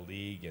of the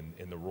league and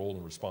the role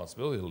and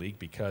responsibility of the league,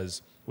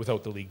 because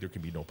without the league, there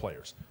can be no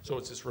players. So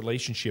it's this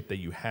relationship that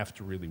you have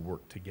to really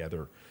work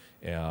together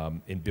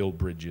and build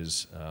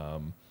bridges.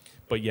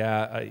 But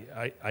yeah,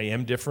 I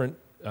am different.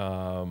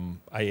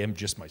 I am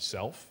just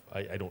myself.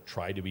 I don't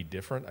try to be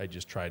different. I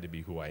just try to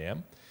be who I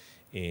am.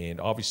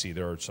 And obviously,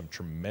 there are some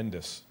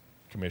tremendous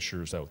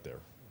commissioners out there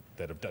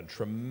that have done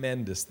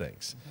tremendous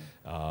things.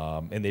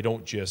 And they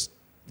don't just,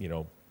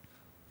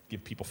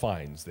 give people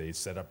fines. They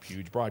set up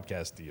huge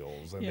broadcast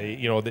deals.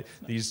 And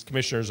these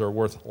commissioners are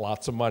worth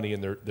lots of money,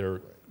 and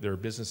their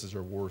businesses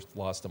are worth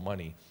lots of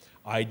money.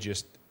 I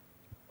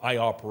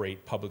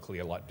operate publicly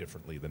a lot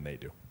differently than they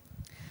do.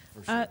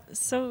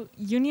 So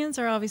unions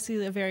are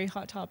obviously a very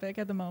hot topic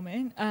at the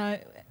moment.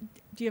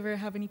 Do you ever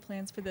have any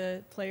plans for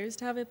the players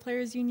to have a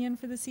players union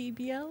for the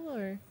CEBL,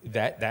 or?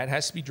 That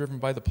has to be driven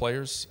by the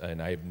players,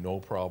 and I have no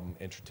problem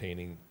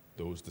entertaining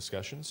those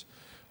discussions.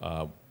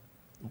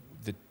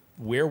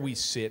 Where we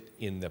sit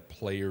in the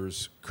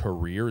player's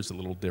career is a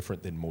little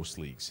different than most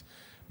leagues.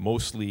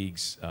 Most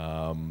leagues,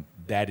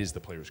 that is the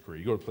player's career.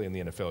 You go to play in the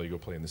NFL, you go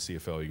play in the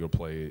CFL, you go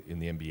play in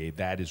the NBA.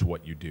 That is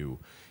what you do.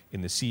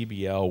 In the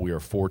CBL, we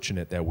are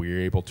fortunate that we are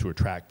able to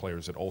attract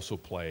players that also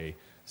play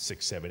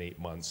 6, 7, 8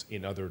 months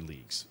in other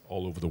leagues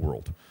all over the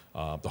world.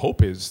 The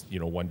hope is,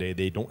 one day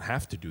they don't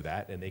have to do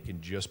that and they can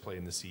just play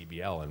in the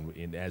CBL.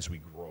 And as we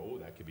grow,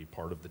 that could be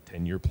part of the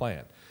 10-year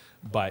plan.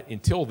 But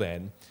until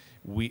then,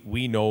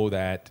 we know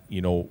that,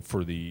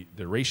 for the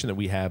duration that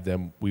we have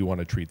them, we want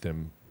to treat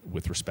them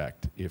with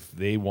respect. If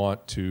they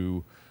want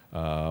to,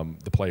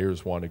 the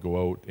players want to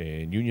go out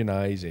and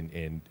unionize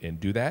and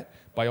do that,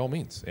 by all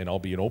means. And I'll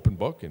be an open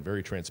book and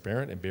very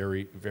transparent and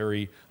very,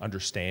 very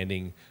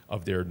understanding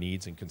of their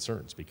needs and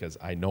concerns, because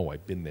I know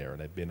I've been there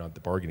and I've been on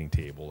the bargaining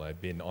table. I've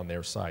been on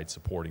their side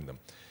supporting them.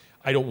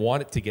 I don't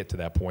want it to get to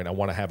that point. I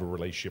want to have a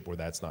relationship where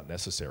that's not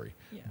necessary.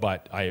 Yeah.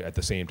 But at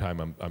the same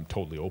time, I'm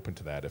totally open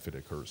to that if it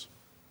occurs.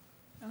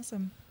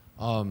 Awesome.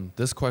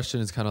 This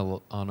question is kind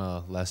of on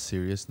a less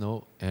serious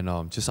note,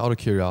 and just out of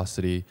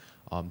curiosity,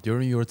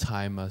 during your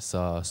time as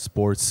a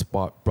sports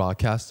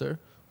broadcaster,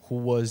 who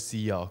was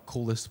the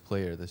coolest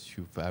player that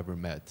you've ever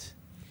met?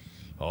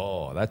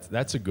 Oh,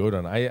 that's a good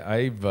one.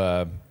 I've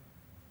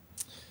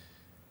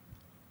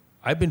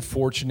been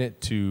fortunate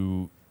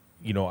to,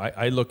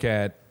 I look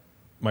at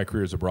my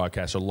career as a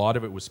broadcaster. A lot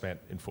of it was spent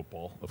in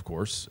football, of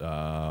course,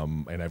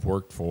 and I've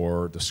worked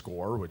for The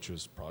Score, which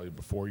was probably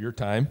before your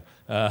time,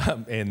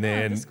 and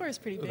then The Score is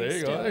pretty big. There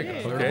you go. Still. There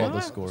you go. Heard Okay. about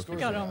The Score. I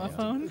got it on my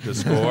phone. The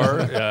Score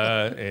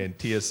and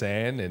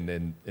TSN,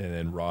 and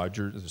then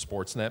Rogers, the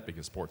Sportsnet,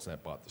 because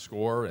Sportsnet bought The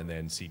Score, and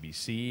then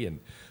CBC, and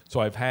so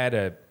I've had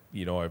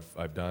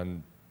I've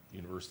done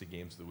University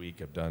Games of the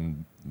Week. I've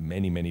done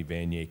many, many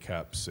Vanier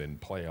Cups and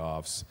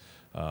playoffs.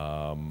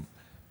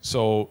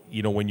 So,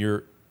 you know, when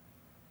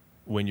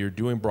you're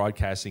doing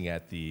broadcasting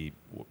at the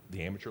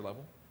amateur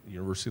level,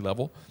 university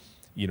level,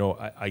 you know,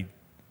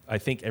 I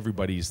think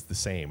everybody's the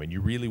same, and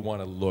you really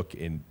want to look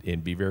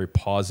and be very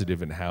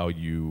positive in how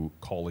you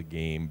call a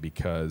game,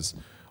 because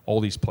all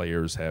these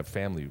players have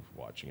family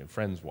watching and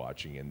friends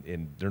watching,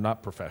 and they're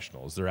not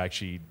professionals. They're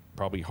actually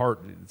probably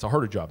it's a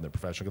harder job than they're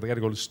professional, because they got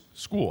to go to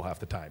school half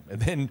the time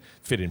and then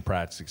fit in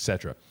practice,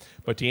 etc.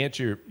 But to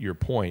answer your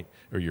point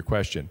or your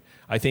question,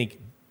 I think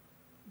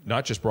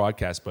not just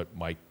broadcast, but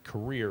my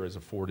career has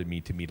afforded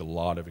me to meet a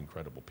lot of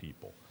incredible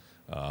people.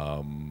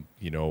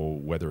 You know,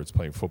 whether it's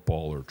playing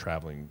football or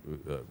traveling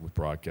with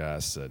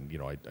broadcasts, and, you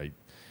know, I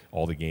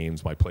all the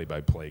games, my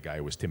play-by-play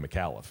guy was Tim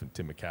McAuliffe, and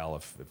Tim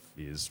McAuliffe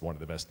is one of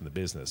the best in the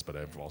business, but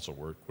I've also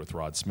worked with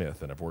Rod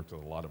Smith, and I've worked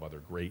with a lot of other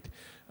great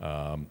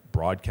longtime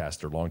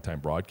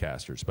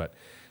broadcasters. But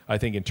I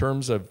think in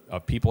terms of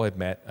people I've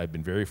met, I've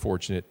been very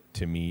fortunate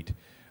to meet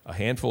a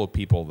handful of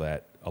people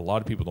that a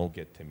lot of people don't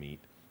get to meet.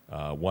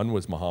 One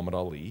was Muhammad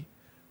Ali,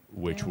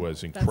 which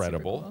was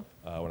incredible.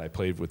 Cool. When I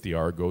played with the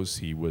Argos,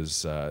 he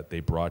was. They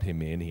brought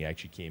him in. He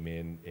actually came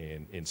in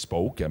and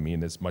spoke. I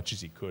mean, as much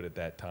as he could at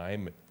that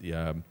time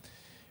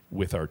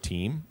with our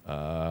team.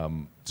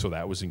 So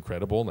that was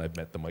incredible. And I've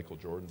met the Michael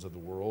Jordans of the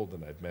world,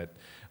 and I've met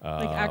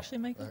actually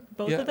Michael,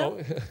 both of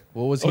them.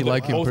 What was he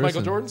like in person?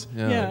 Michael Jordans?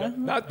 Yeah.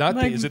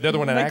 Not is it the other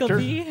one an Michael actor?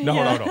 V? No,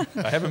 Yeah.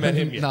 no. I haven't met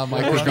him yet. Not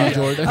Michael B.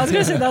 Jordan. I was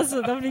going to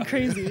say that would be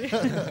crazy.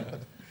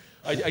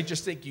 I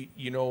just think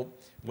you know,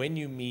 when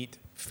you meet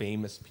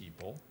famous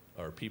people,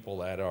 or people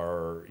that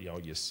are, you know,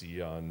 you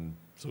see on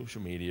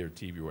social media or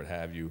TV or what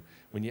have you,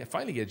 when you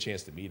finally get a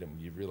chance to meet them,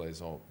 you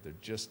realize, oh, they're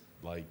just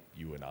like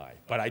you and I.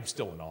 But I'm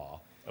still in awe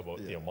about,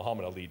 you know,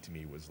 Muhammad Ali to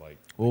me was like...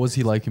 What was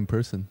he like in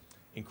person?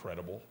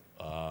 Incredible.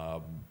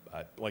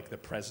 Like the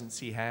presence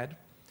he had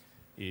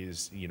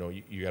is, you know,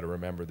 you got to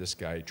remember, this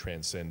guy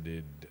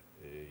transcended,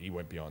 he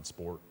went beyond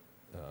sport.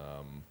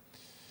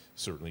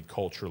 Certainly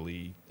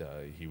culturally,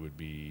 he would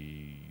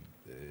be...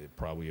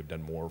 probably have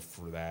done more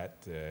for that,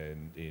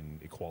 and in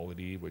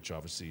equality, which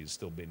obviously is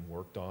still being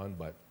worked on,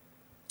 but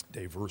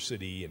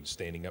diversity and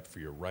standing up for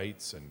your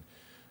rights,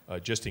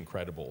 and just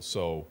incredible.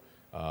 So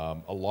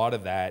a lot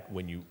of that,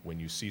 when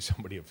you see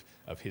somebody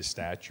of his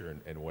stature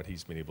and what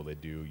he's been able to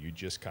do, you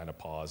just kind of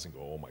pause and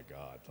go, oh my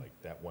God, like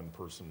that one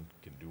person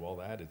can do all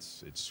that.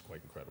 It's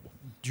quite incredible.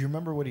 Do you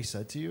remember what he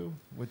said to you?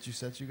 What you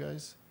said to you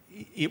guys?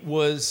 It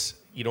was,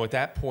 you know, at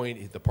that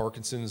point, the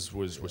Parkinson's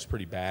was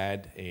pretty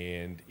bad,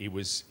 and he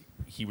was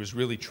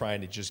really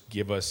trying to just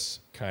give us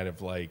kind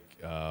of like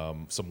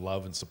some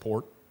love and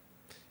support.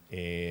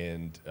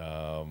 And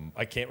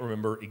I can't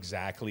remember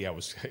exactly. I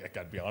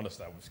got to be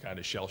honest, I was kind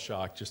of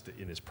shell-shocked just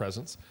in his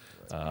presence.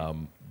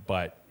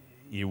 But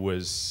it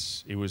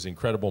was an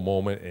incredible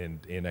moment,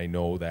 and I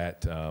know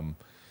that,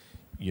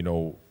 you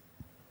know,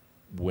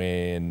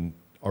 when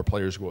our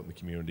players go out in the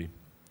community,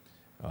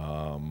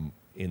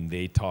 and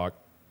they talk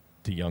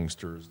to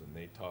youngsters, and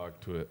they talk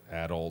to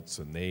adults,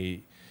 and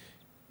they,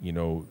 you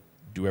know,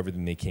 do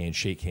everything they can,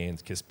 shake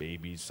hands, kiss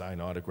babies,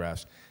 sign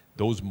autographs.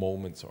 Those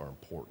moments are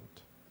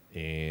important.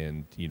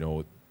 And, you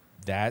know,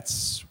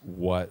 that's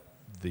what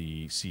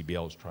the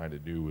CBL is trying to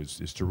do,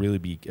 is to really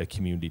be a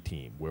community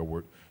team where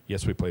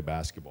we play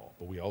basketball,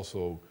 but we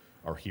also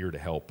are here to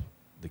help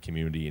the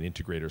community and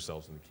integrate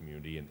ourselves in the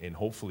community, and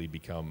hopefully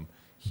become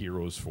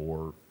heroes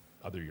for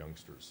other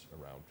youngsters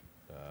around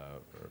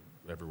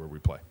everywhere we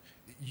play.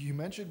 You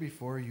mentioned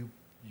before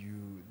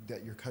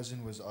that your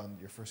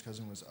first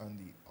cousin was on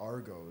the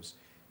Argos.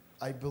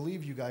 I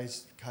believe you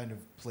guys kind of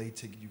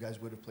you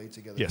guys would have played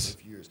together Yes. for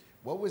a few years.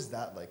 What was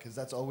that like? Because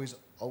that's always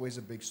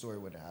a big story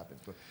when it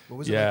happens. But what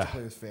was it like to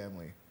play with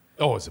family?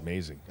 Oh, it's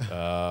amazing.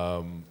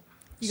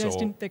 You guys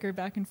didn't bicker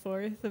back and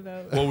forth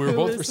about... Well, we were who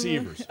both was the-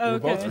 receivers. Oh, We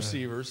were okay. both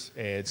receivers,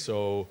 and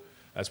so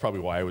that's probably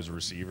why I was a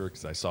receiver,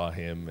 because I saw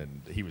him,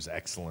 and he was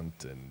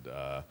excellent, and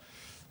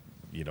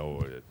you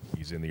know,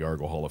 he's in the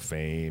Argo Hall of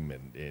Fame,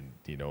 and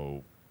you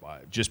know,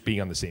 just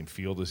being on the same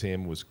field as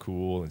him was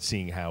cool, and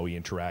seeing how he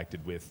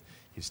interacted with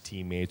his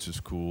teammates was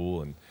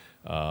cool, and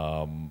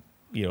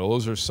you know,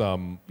 those are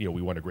some. You know,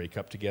 we won a Grey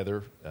Cup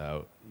together.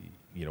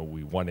 You know,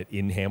 we won it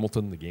in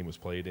Hamilton. The game was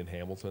played in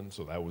Hamilton,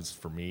 so that was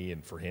for me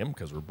and for him,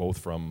 because we're both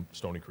from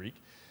Stony Creek.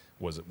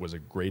 Was a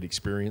great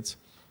experience.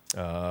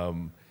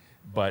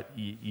 But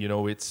you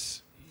know,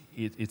 it's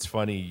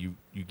funny.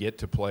 You get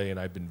to play, and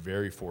I've been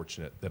very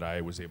fortunate that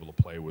I was able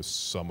to play with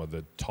some of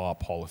the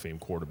top Hall of Fame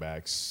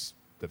quarterbacks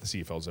that the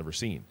CFL's ever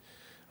seen.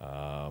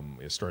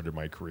 I started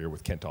my career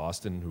with Kent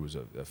Austin, who was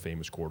a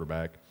famous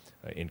quarterback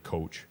and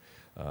coach.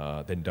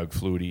 Then Doug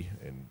Flutie,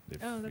 and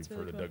if you've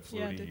heard of Doug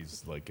Flutie,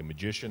 he's like a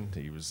magician.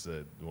 He was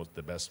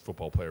the best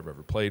football player I've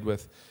ever played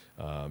with.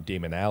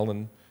 Damon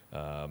Allen,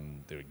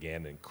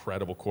 again, an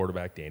incredible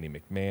quarterback. Danny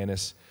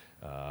McManus,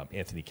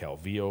 Anthony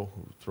Calvillo,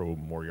 who throw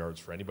more yards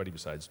for anybody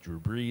besides Drew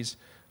Brees.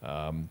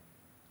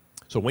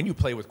 So when you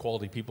play with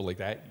quality people like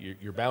that,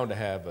 you're bound to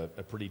have a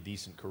pretty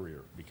decent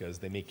career, because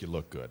they make you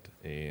look good.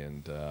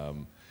 And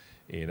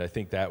And I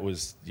think that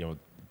was,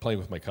 playing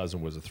with my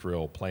cousin was a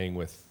thrill. Playing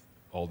with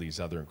all these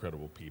other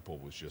incredible people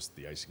was just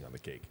the icing on the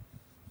cake.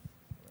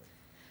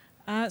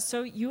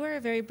 So you are a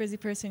very busy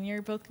person.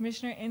 You're both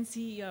commissioner and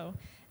CEO,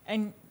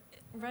 and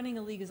running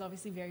a league is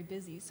obviously very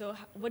busy. So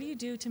what do you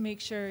do to make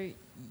sure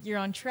you're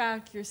on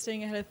track, you're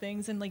staying ahead of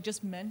things, and like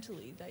just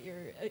mentally that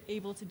you're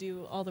able to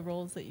do all the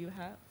roles that you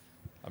have?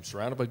 I'm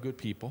surrounded by good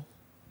people.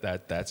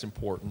 That's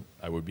important.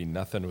 I would be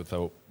nothing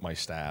without my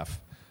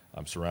staff.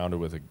 I'm surrounded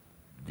with a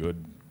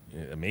good,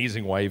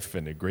 amazing wife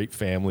and a great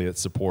family that's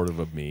supportive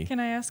of me. Can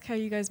I ask how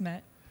you guys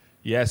met?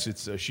 Yes,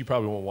 it's. She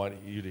probably won't want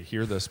you to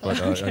hear this, but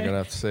Okay. I'm gonna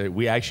have to say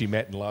we actually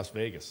met in Las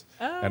Vegas.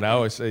 Oh, And I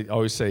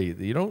always say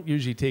you don't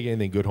usually take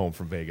anything good home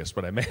from Vegas,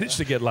 but I managed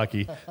to get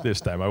lucky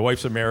this time. My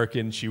wife's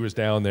American; she was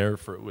down there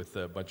with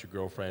a bunch of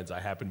girlfriends.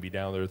 I happened to be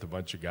down there with a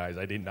bunch of guys.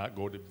 I did not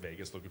go to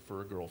Vegas looking for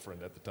a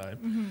girlfriend at the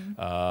time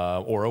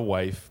or a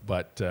wife,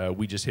 but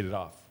we just hit it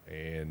off.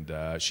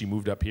 And she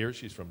moved up here.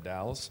 She's from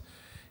Dallas.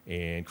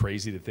 And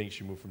crazy to think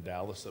she moved from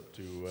Dallas up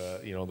to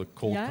the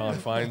cold Yeah.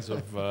 confines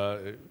of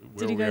where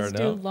Did you we are guys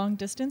now. do long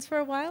distance for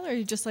a while, or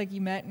you just like you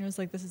met and it was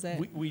like, this is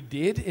it? We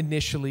did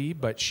initially,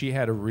 but she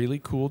had a really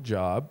cool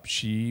job.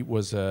 She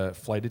was a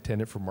flight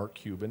attendant for Mark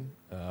Cuban.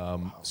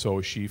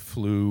 So she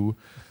flew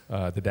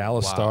the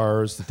Dallas Wow.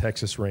 Stars, the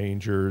Texas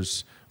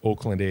Rangers,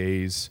 Oakland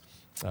A's,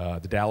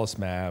 the Dallas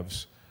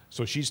Mavs.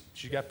 So she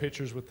got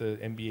pictures with the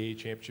NBA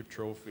championship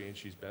trophy, and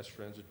she's best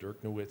friends with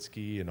Dirk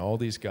Nowitzki and all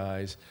these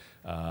guys.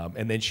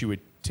 And then she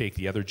would take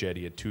the other jet.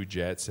 He had 2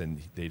 jets,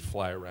 and they'd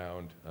fly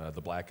around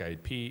the Black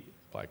Eyed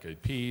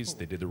Peas.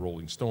 They did the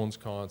Rolling Stones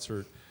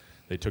concert.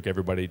 They took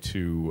everybody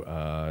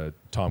to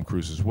Tom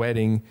Cruise's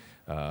wedding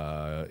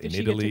in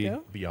she get to Italy.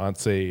 go?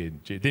 Beyonce.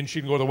 And didn't she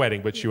go to the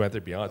wedding, but she went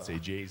there.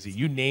 Beyonce, Jay-Z,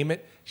 you name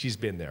it, she's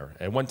been there.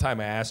 And one time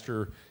I asked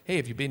her, hey,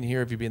 have you been here?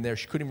 Have you been there?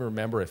 She couldn't even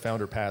remember. I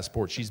found her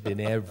passport. She's been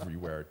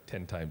everywhere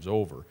 10 times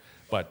over.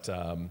 But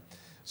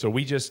so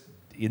we just,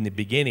 in the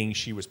beginning,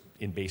 she was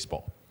in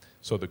baseball.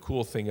 So the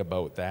cool thing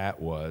about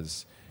that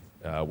was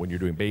when you're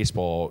doing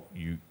baseball,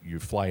 you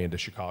fly into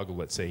Chicago,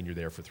 let's say, and you're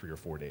there for 3 or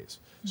 4 days.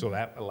 So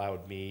that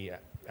allowed me,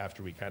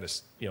 after we kind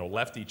of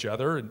left each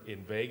other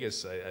in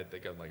Vegas, I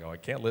think I'm like, oh, I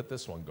can't let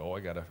this one go. I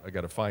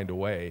gotta find a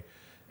way.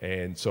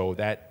 And so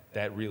that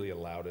really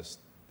allowed us,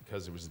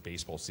 because it was the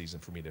baseball season,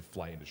 for me to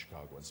fly into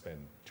Chicago and spend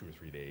 2 or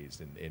 3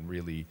 days and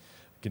really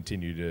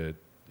continue to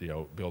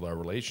build our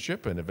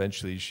relationship. And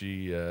eventually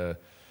she.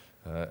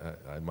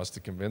 I must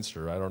have convinced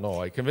her. I don't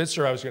know. I convinced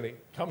her I was going to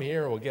come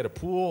here. We'll get a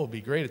pool. It'll be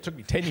great. It took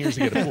me 10 years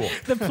to get a pool.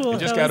 The pool. It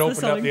just that got was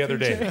opened up the selling other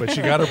day, feature. but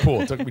she got her pool.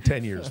 It took me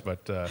 10 years.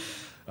 But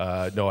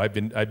no, I've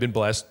been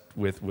blessed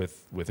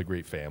with a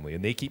great family,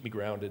 and they keep me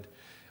grounded.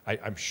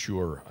 I'm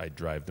sure I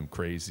drive them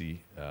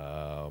crazy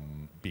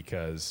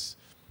because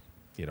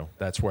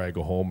that's where I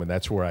go home, and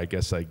that's where I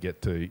guess I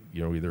get to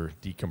either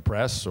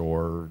decompress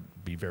or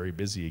be very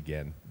busy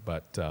again.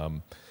 But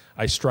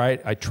I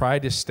try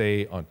to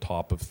stay on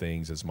top of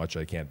things as much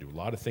as I can. Do a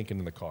lot of thinking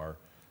in the car.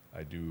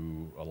 I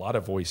do a lot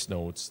of voice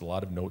notes, a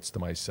lot of notes to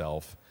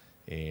myself,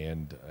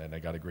 and I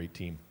got a great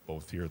team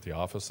both here at the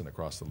office and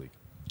across the league.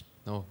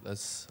 No,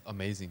 that's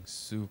amazing.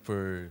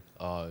 Super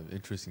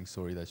interesting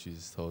story that you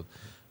just told.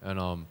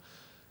 And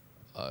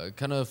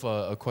kind of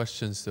a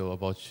question still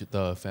about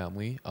the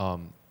family.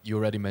 You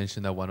already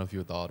mentioned that one of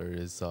your daughters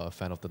is a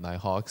fan of the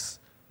Nighthawks.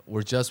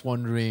 We're just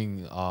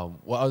wondering,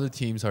 what other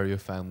teams are your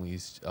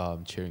families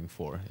cheering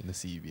for in the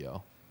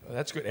CEBL?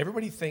 That's good.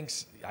 Everybody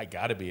thinks I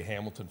got to be a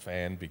Hamilton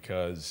fan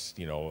because,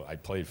 I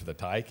played for the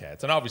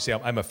Ticats. And obviously,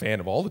 I'm a fan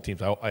of all the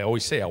teams. I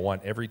always say I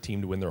want every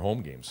team to win their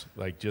home games.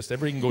 Like, just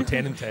everybody can go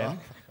 10-10.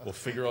 We'll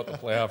figure out the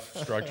playoff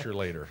structure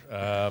later.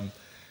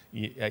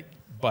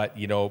 But,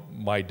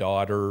 my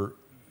daughter,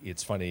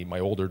 it's funny, my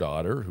older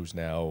daughter, who's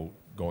now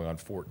going on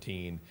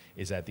 14,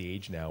 is at the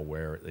age now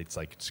where it's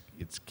like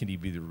it can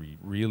either be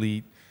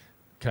really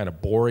kind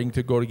of boring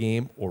to go to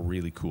game or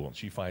really cool. And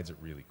she finds it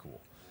really cool.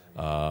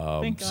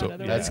 Thank God. so,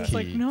 Otherwise, that's it's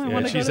like, key. no, I Yeah,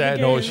 want to go she's to the at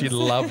games. no, she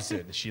loves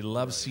it. She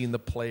loves seeing the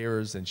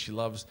players, and she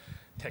loves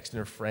texting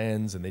her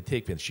friends, and they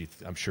take me.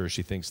 I'm sure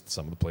she thinks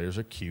some of the players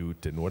are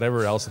cute and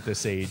whatever else at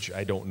this age.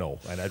 I don't know,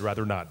 and I'd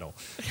rather not know.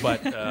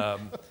 But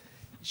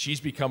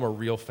she's become a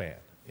real fan,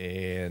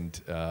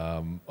 and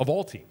of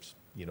all teams.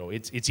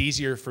 It's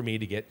easier for me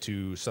to get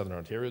to Southern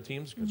Ontario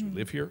teams because we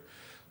live here,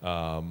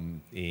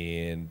 and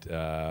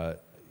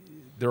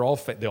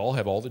they all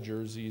have all the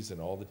jerseys and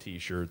all the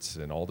T-shirts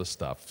and all the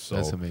stuff. So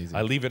That's amazing.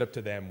 I leave it up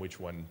to them which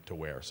one to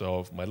wear.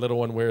 So if my little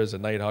one wears a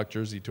Nighthawk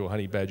jersey to a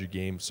Honey Badger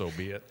game, so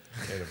be it.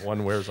 And if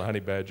one wears a Honey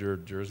Badger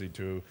jersey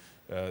to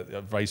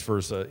vice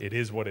versa, it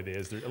is what it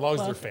is. As long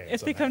as they're fans.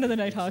 If they I'm come to the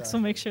happy. Nighthawks,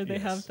 we'll make sure they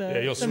Yes. have the, Yeah,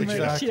 you'll the switch it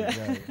merch. out. Yeah.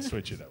 Exactly.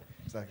 Switch it out.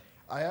 Exactly.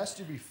 I asked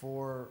you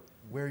before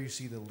where you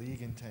see the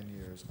league in 10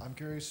 years. I'm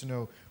curious to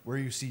know where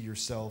you see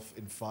yourself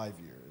in 5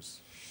 years.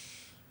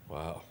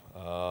 Wow.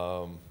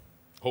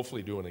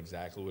 Hopefully doing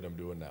exactly what I'm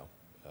doing now.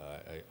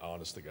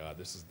 Honest to God,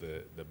 this is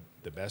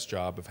the best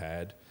job I've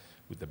had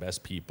with the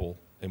best people,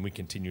 and we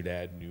continue to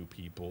add new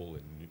people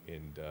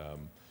and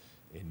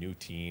in new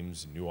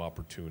teams, new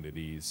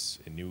opportunities,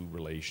 in new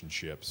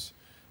relationships.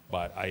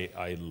 But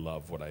I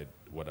love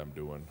what I'm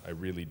doing. I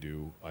really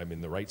do. I'm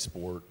in the right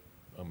sport.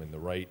 I'm in the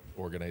right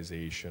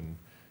organization.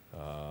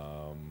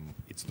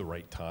 It's the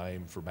right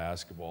time for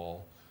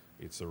basketball.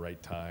 It's the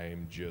right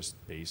time just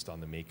based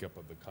on the makeup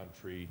of the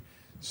country.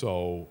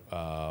 So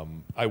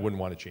I wouldn't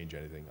want to change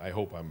anything. I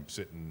hope I'm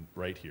sitting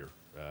right here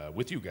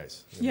with you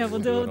guys. Yeah, we'll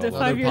do it all.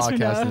 5 years from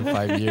podcast in now.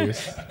 5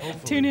 years.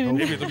 Tune in.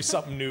 Maybe there'll be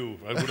something new.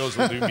 Who knows?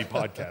 We'll do me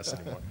podcasts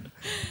anymore.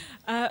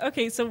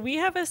 Okay, so we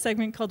have a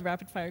segment called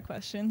Rapid Fire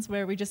Questions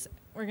where we're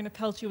going to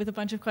pelt you with a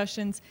bunch of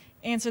questions.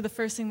 Answer the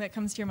first thing that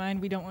comes to your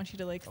mind. We don't want you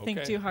to think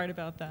Okay. too hard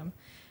about them.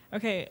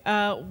 Okay,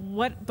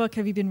 what book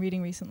have you been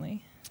reading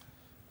recently?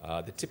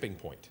 The Tipping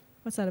Point.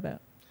 What's that about?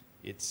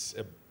 It's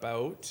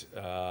about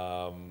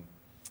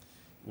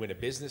when a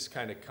business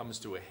kind of comes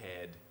to a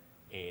head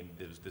and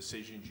there's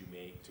decisions you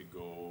make to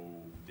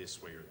go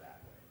this way or that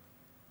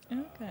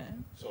way. Okay.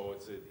 So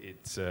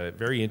it's a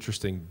very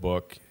interesting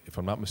book. If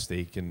I'm not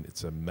mistaken,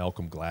 it's a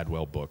Malcolm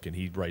Gladwell book, and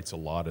he writes a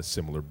lot of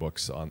similar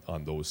books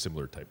on those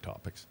similar type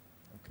topics.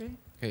 Okay.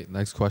 Okay,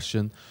 next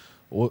question.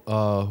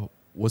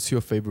 What's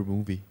your favorite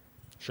movie?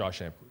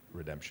 Shawshank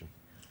Redemption.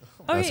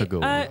 Oh, That's a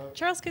good one.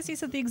 Charles Kissy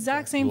said the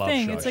exact same Love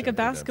thing. It's like a Shawshank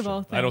basketball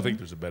Redemption. thing. I don't think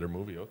there's a better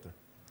movie out there.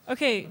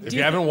 Okay. If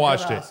you haven't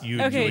watched it, you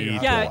need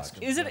to yeah. watch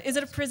it. Is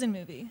it a prison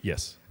movie?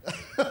 Yes.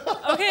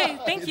 Okay,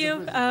 thank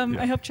you.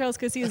 I hope Charles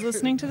Kissy is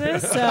listening to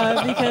this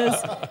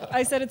because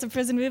I said it's a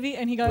prison movie,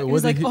 and he Wait,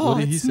 was like, what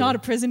did he it's say? not a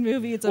prison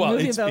movie. It's a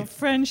movie about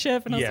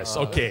friendship. And Yes, I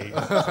was okay.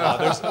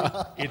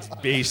 It's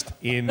based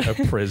in a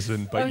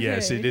prison, but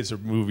yes, Okay. it is a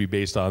movie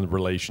based on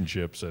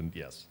relationships, and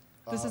yes.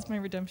 like, this is my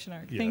redemption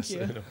arc. Yes.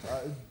 Thank you.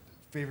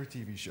 Favorite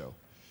TV show?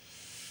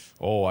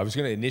 Oh, I was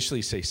going to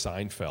initially say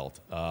Seinfeld,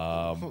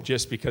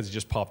 just because it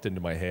just popped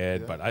into my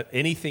head. Yeah. But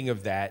anything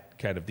of that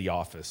kind of The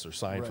Office or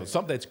Seinfeld, Right.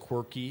 something that's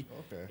quirky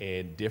Okay.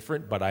 and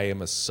different. But I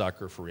am a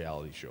sucker for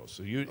reality shows.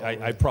 So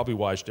I probably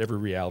watched every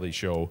reality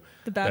show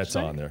The that's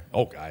Bachelor? on there.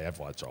 Oh, I've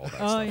watched all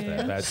that Oh, stuff.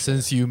 yeah. That's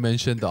Since you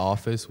mentioned The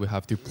Office, we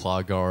have to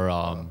plug our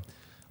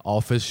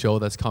Office show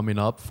that's coming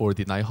up for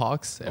the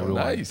Nighthawks.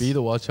 Everyone, nice. be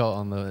the watch out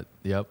on the.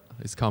 Yep,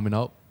 it's coming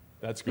up.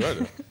 That's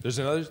good. There's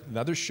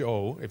another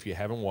show, if you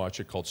haven't watched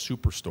it, called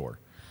Superstore.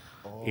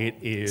 It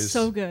is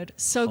So good.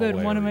 So good.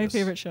 One of my hilarious.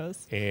 favorite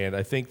shows. And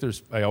I think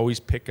I always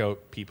pick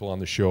out people on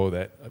the show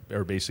that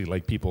are basically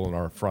like people in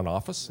our front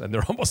office, and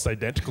they're almost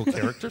identical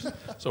characters.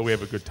 So we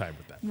have a good time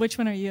with that. Which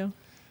one are you?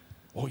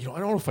 Oh, I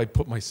don't know if I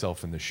put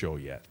myself in the show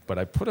yet, but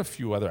I put a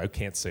few other. I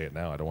can't say it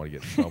now. I don't want to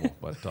get in trouble,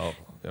 but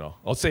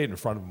I'll say it in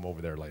front of them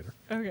over there later.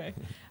 Okay.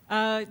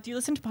 Do you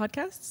listen to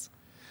podcasts?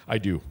 I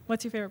do.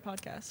 What's your favorite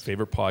podcast?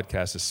 Favorite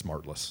podcast is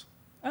Smartless.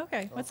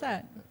 Okay. What's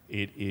that?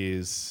 It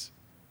is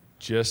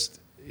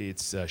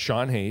it's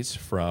Sean Hayes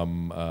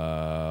from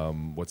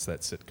what's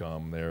that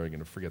sitcom there? I'm going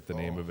to forget the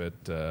name of it.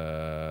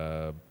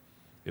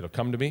 It'll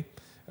come to me.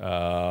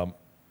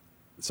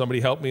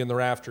 Somebody help me in the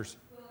rafters.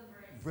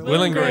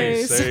 Will and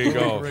Grace. Grace. There you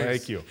go. Grace.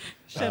 Thank you.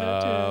 Shout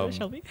out to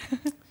Shelby.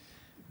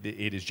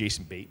 It is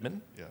Jason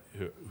Bateman, Yeah.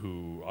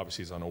 who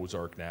obviously is on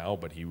Ozark now,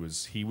 but he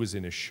was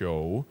in a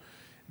show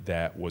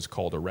that was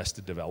called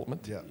Arrested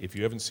Development. Yeah. If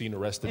you haven't seen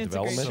Arrested It's a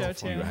great Development,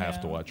 show, you too, have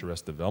yeah. to watch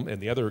Arrested Development.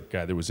 And the other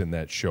guy that was in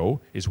that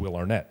show is Will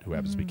Arnett, who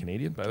happens to be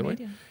Canadian, by the way.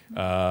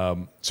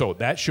 So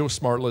that show,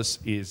 Smartless,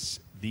 is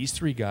these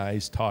three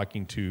guys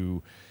talking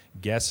to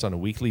guests on a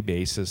weekly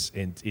basis,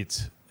 and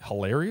it's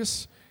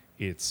hilarious,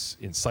 it's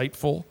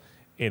insightful,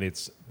 and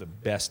it's the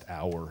best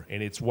hour.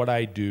 And it's what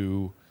I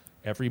do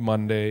every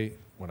Monday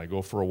when I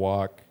go for a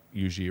walk,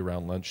 usually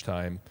around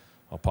lunchtime.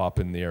 I'll pop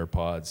in the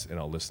AirPods and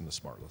I'll listen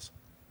to Smartless.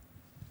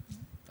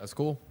 That's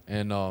cool.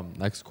 And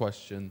next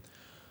question.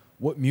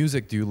 What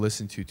music do you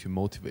listen to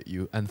motivate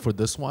you? And for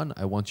this one,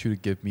 I want you to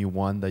give me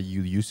one that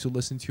you used to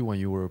listen to when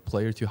you were a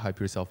player to hype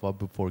yourself up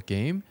before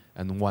game,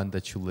 and one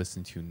that you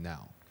listen to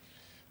now.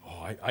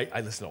 Oh,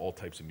 I listen to all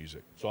types of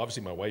music. So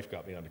obviously my wife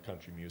got me onto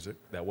country music.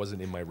 That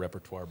wasn't in my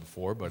repertoire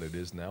before, but it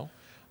is now.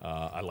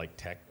 I like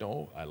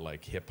techno. I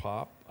like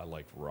hip-hop. I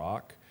like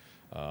rock.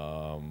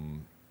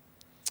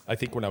 I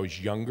think when I was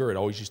younger, it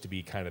always used to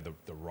be kind of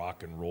the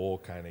rock and roll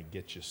kind of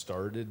get you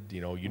started,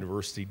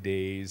 university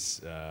days. Is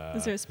there a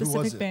Who specific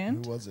was it?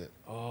 band? Who was it?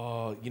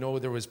 Oh,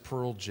 there was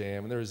Pearl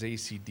Jam and there was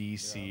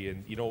AC/DC. Yeah.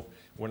 And,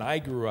 when I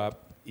grew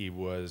up,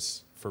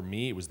 for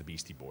me, it was the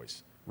Beastie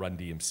Boys, Run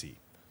DMC.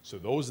 So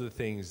those are the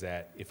things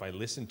that if I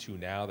listen to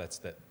now, that's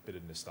that bit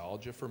of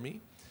nostalgia for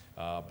me.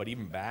 But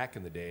even back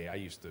in the day, I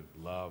used to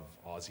love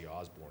Ozzy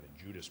Osbourne and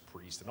Judas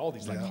Priest and all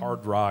these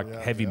hard rock,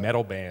 heavy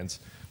metal bands.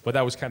 But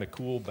that was kind of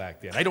cool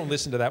back then. I don't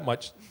listen to that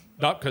much,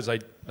 not because I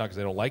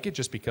don't like it,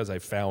 just because I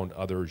found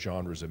other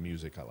genres of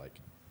music I like.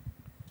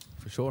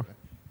 For sure.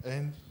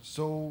 And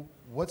so,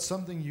 what's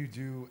something you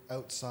do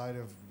outside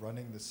of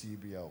running the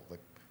CBL? Like,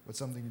 what's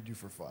something you do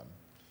for fun?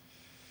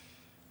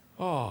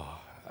 Oh,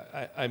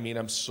 I mean,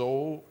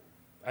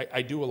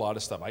 I do a lot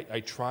of stuff. I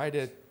try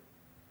to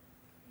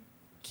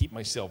keep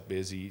myself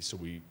busy. So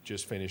we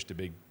just finished a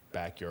big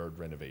backyard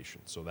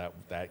renovation. So that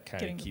kind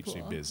Getting of the keeps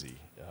me pool. busy.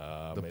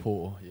 The And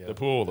pool, yeah. The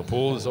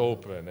pool is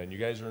open, and you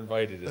guys are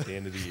invited at the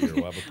end of the year.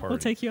 We'll have a party. We'll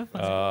take you up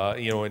on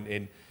it. You know,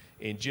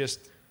 and just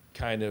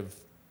kind of,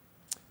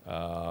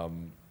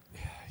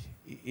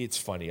 it's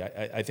funny.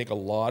 I think a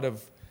lot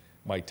of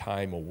my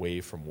time away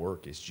from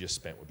work is just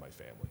spent with my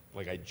family.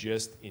 Like, I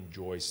just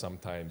enjoy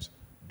sometimes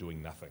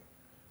doing nothing,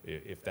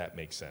 if that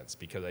makes sense,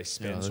 because I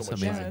spend so that's much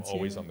amazing. time Yeah, that's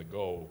always you. on the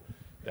go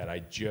that I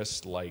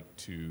just like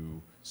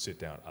to sit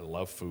down. I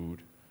love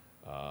food.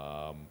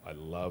 I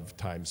love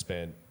time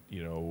spent,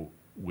 you know,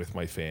 with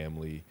my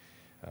family.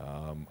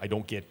 I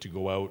don't get to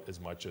go out as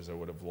much as I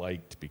would have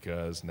liked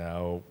because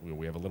now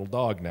we have a little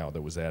dog now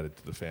that was added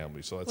to the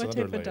family. So that's What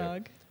another type of layer.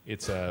 dog?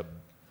 It's a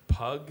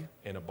pug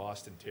and a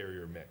Boston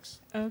Terrier mix.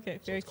 Okay,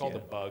 So very it's called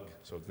cute. a Bug,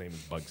 so his name is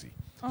Bugsy.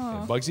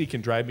 Aw. And Bugsy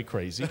can drive me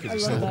crazy because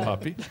he's I still love a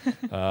puppy.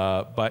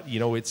 But, you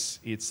know,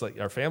 it's like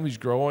our family's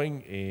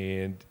growing,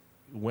 and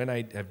when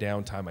I have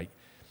downtime, I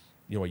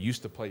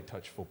used to play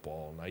touch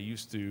football, and I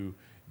used to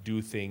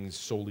do things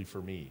solely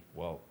for me.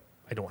 Well,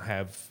 I don't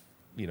have,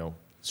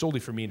 solely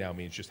for me now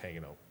means just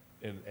hanging out.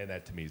 And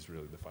that to me is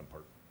really the fun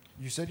part.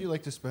 You said you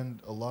like to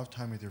spend a lot of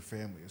time with your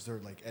family. Is there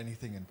like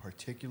anything in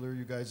particular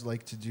you guys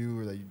like to do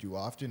or that you do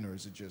often, or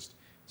is it just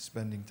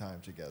spending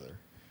time together?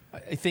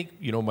 I think,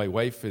 my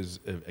wife is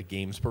a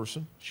games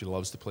person. She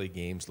loves to play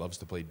games, loves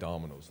to play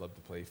dominoes, loves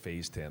to play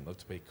phase 10, loves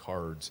to play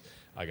cards.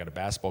 I got a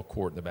basketball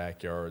court in the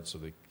backyard, so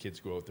the kids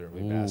go out there and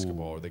play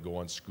basketball, or they go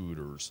on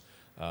scooters.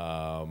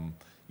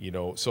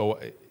 So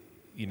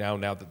now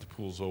that the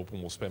pool's open,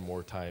 we'll spend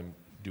more time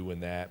doing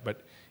that.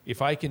 But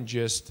if I can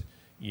just,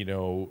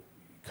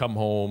 come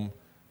home,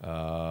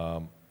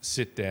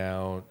 sit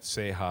down,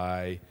 say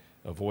hi,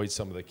 avoid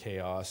some of the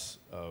chaos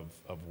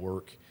of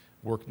work.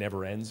 Work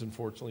never ends,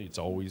 unfortunately. It's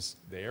always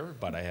there,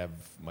 but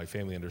my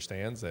family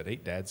understands that, hey,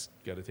 Dad's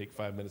got to take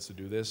 5 minutes to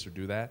do this or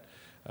do that.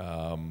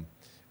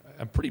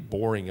 I'm pretty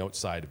boring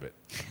outside of it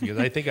because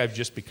I think I've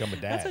just become a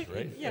dad, like-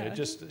 right? yeah. And it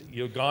just,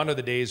 gone are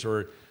the days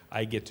where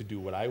I get to do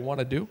what I want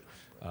to do.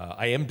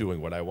 I am doing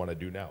what I want to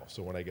do now.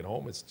 So when I get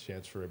home, it's a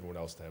chance for everyone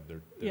else to have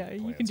their Yeah, you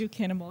plans. can do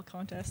cannonball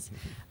contests.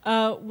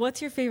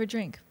 What's your favorite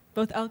drink?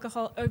 Both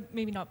alcohol, or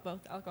maybe not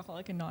both,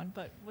 alcoholic and non,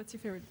 but what's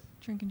your favorite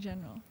drink in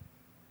general?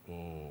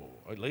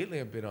 Lately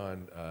I've been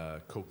on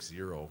Coke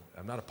Zero.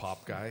 I'm not a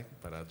pop guy,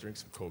 but I'll drink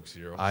some Coke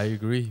Zero. I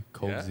agree.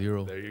 Coke Yeah?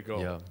 Zero. There you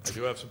go. Yeah. I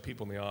do have some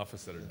people in the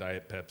office that are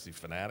Diet Pepsi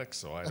fanatics,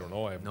 so I don't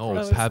know. I have No, Oh,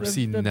 it's the-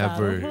 Pepsi the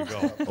never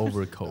battle.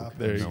 over Coke.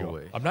 There you no go.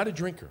 way. I'm not a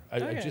drinker.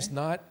 I'm Okay. just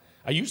not.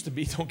 I used to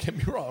be. Don't get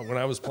me wrong. When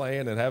I was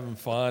playing and having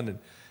fun,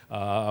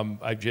 and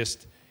I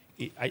just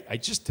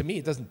to me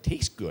it doesn't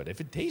taste good.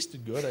 If it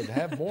tasted good, I'd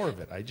have more of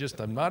it.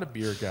 I'm not a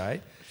beer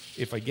guy.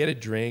 If I get a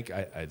drink,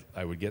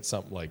 I would get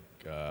something like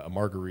a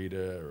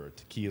margarita or a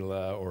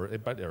tequila or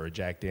a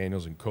Jack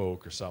Daniels and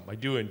Coke or something. I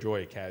do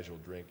enjoy a casual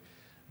drink,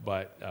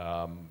 but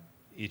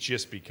it's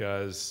just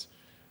because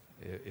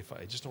if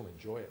I just don't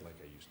enjoy it like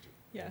I used to.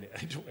 Yeah.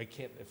 And I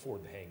can't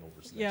afford the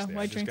hangovers. The Yeah, next day.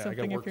 why I just drink got- I got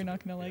something work if you're to not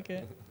do. going to like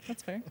it?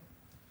 That's fair.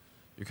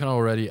 You kind of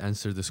already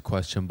answered this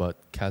question, but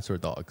cats or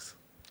dogs?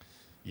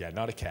 Yeah,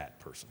 not a cat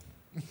person.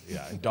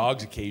 Yeah, and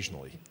dogs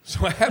occasionally.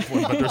 So I have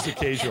one, but there's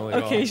occasionally.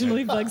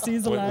 Occasionally,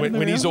 Bugsy's allowed in the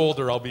when he's room.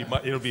 older,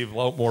 it'll be a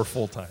lot more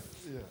full time.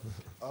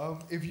 Yeah.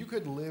 If you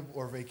could live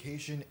or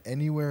vacation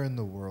anywhere in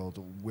the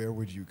world, where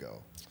would you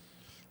go?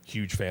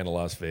 Huge fan of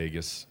Las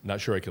Vegas. Not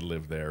sure I could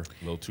live there.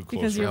 A little too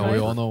close. Because for you're Yeah, we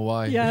right. all know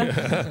why.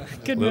 Yeah,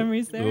 good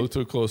memories A there. little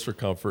too close for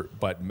comfort,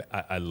 but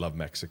I love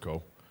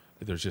Mexico.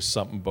 There's just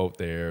something about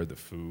there, the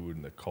food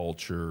and the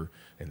culture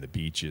and the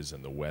beaches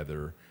and the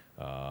weather.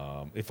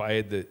 If I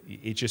had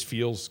it just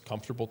feels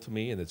comfortable to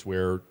me, and it's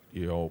where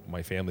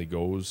my family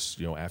goes.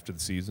 After the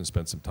season,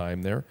 spend some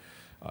time there.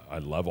 I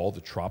love all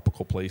the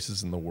tropical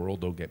places in the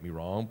world. Don't get me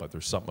wrong, but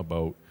there's something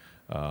about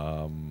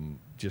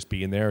just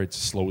being there. It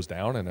slows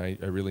down, and I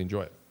really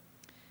enjoy it.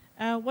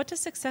 What does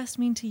success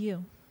mean to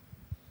you?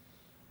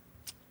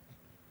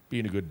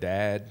 Being a good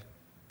dad,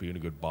 being a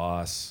good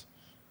boss,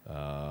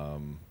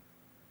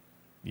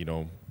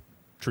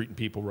 treating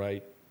people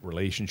right,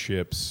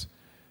 relationships.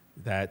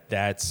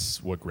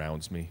 That's what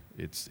grounds me.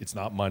 It's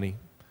not money,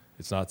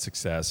 it's not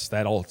success.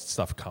 That all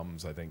stuff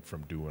comes, I think,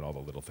 from doing all the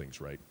little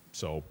things right.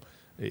 So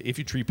if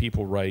you treat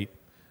people right,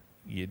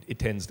 it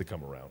tends to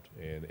come around,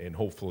 and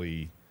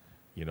hopefully,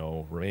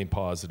 remain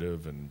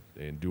positive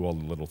and do all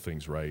the little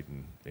things right,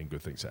 and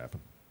good things happen.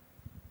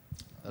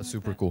 That's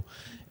super cool.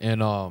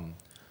 And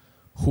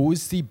who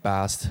is the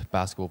best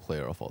basketball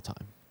player of all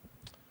time?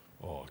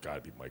 Oh,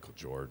 gotta be Michael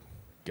Jordan.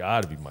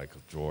 Gotta be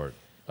Michael Jordan.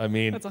 I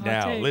mean, That's a hot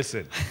now take.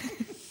 listen.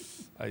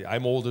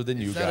 I'm older than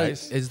you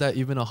guys. Is that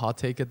even a hot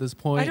take at this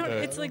point? I don't.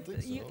 It's like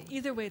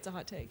either way, it's a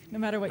hot take, no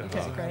matter what you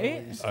pick,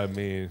 right? I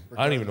mean,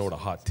 I don't even know what a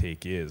hot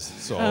take is.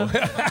 So,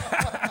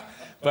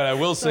 but I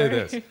will say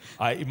this: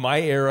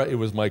 my era, it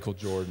was Michael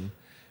Jordan.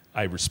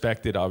 I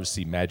respected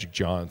obviously Magic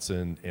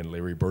Johnson and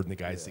Larry Bird, and the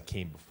guys that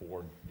came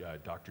before,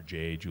 Dr.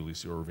 J,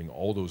 Julius Erving,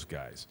 all those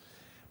guys.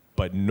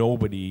 But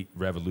nobody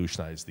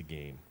revolutionized the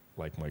game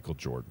like Michael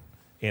Jordan.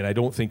 And I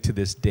don't think to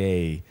this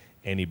day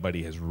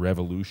anybody has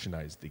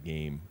revolutionized the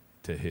game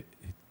to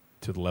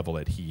the level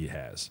that he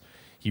has.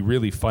 He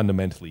really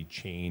fundamentally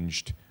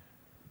changed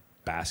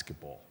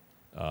basketball.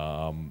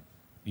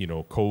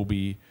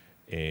 Kobe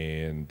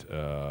and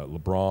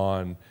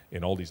LeBron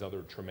and all these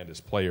other tremendous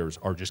players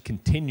are just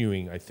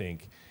continuing, I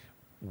think,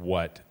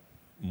 what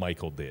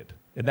Michael did.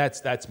 And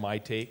that's my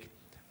take.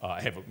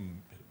 I have a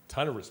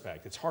ton of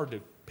respect. It's hard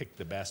to pick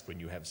the best when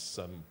you have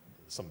some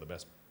of the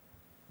best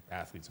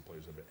athletes and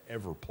players have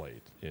ever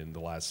played in the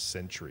last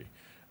century.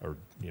 Or,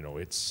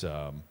 it's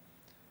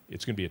going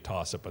to be a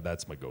toss-up, but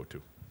that's my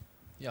go-to.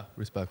 Yeah,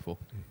 respectful.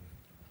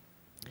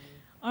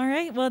 All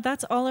right. Well,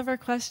 that's all of our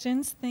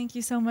questions. Thank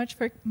you so much,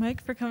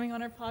 Mike, for coming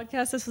on our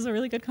podcast. This was a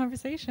really good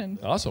conversation.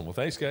 Awesome. Well,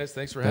 thanks, guys.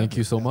 Thanks for having me. Thank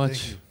you so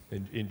much.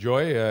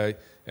 Enjoy, and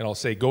I'll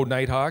say go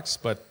Nighthawks,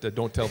 but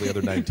don't tell the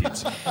other 9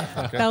 teams.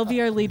 Okay? That'll be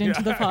our lead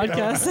into the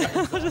podcast.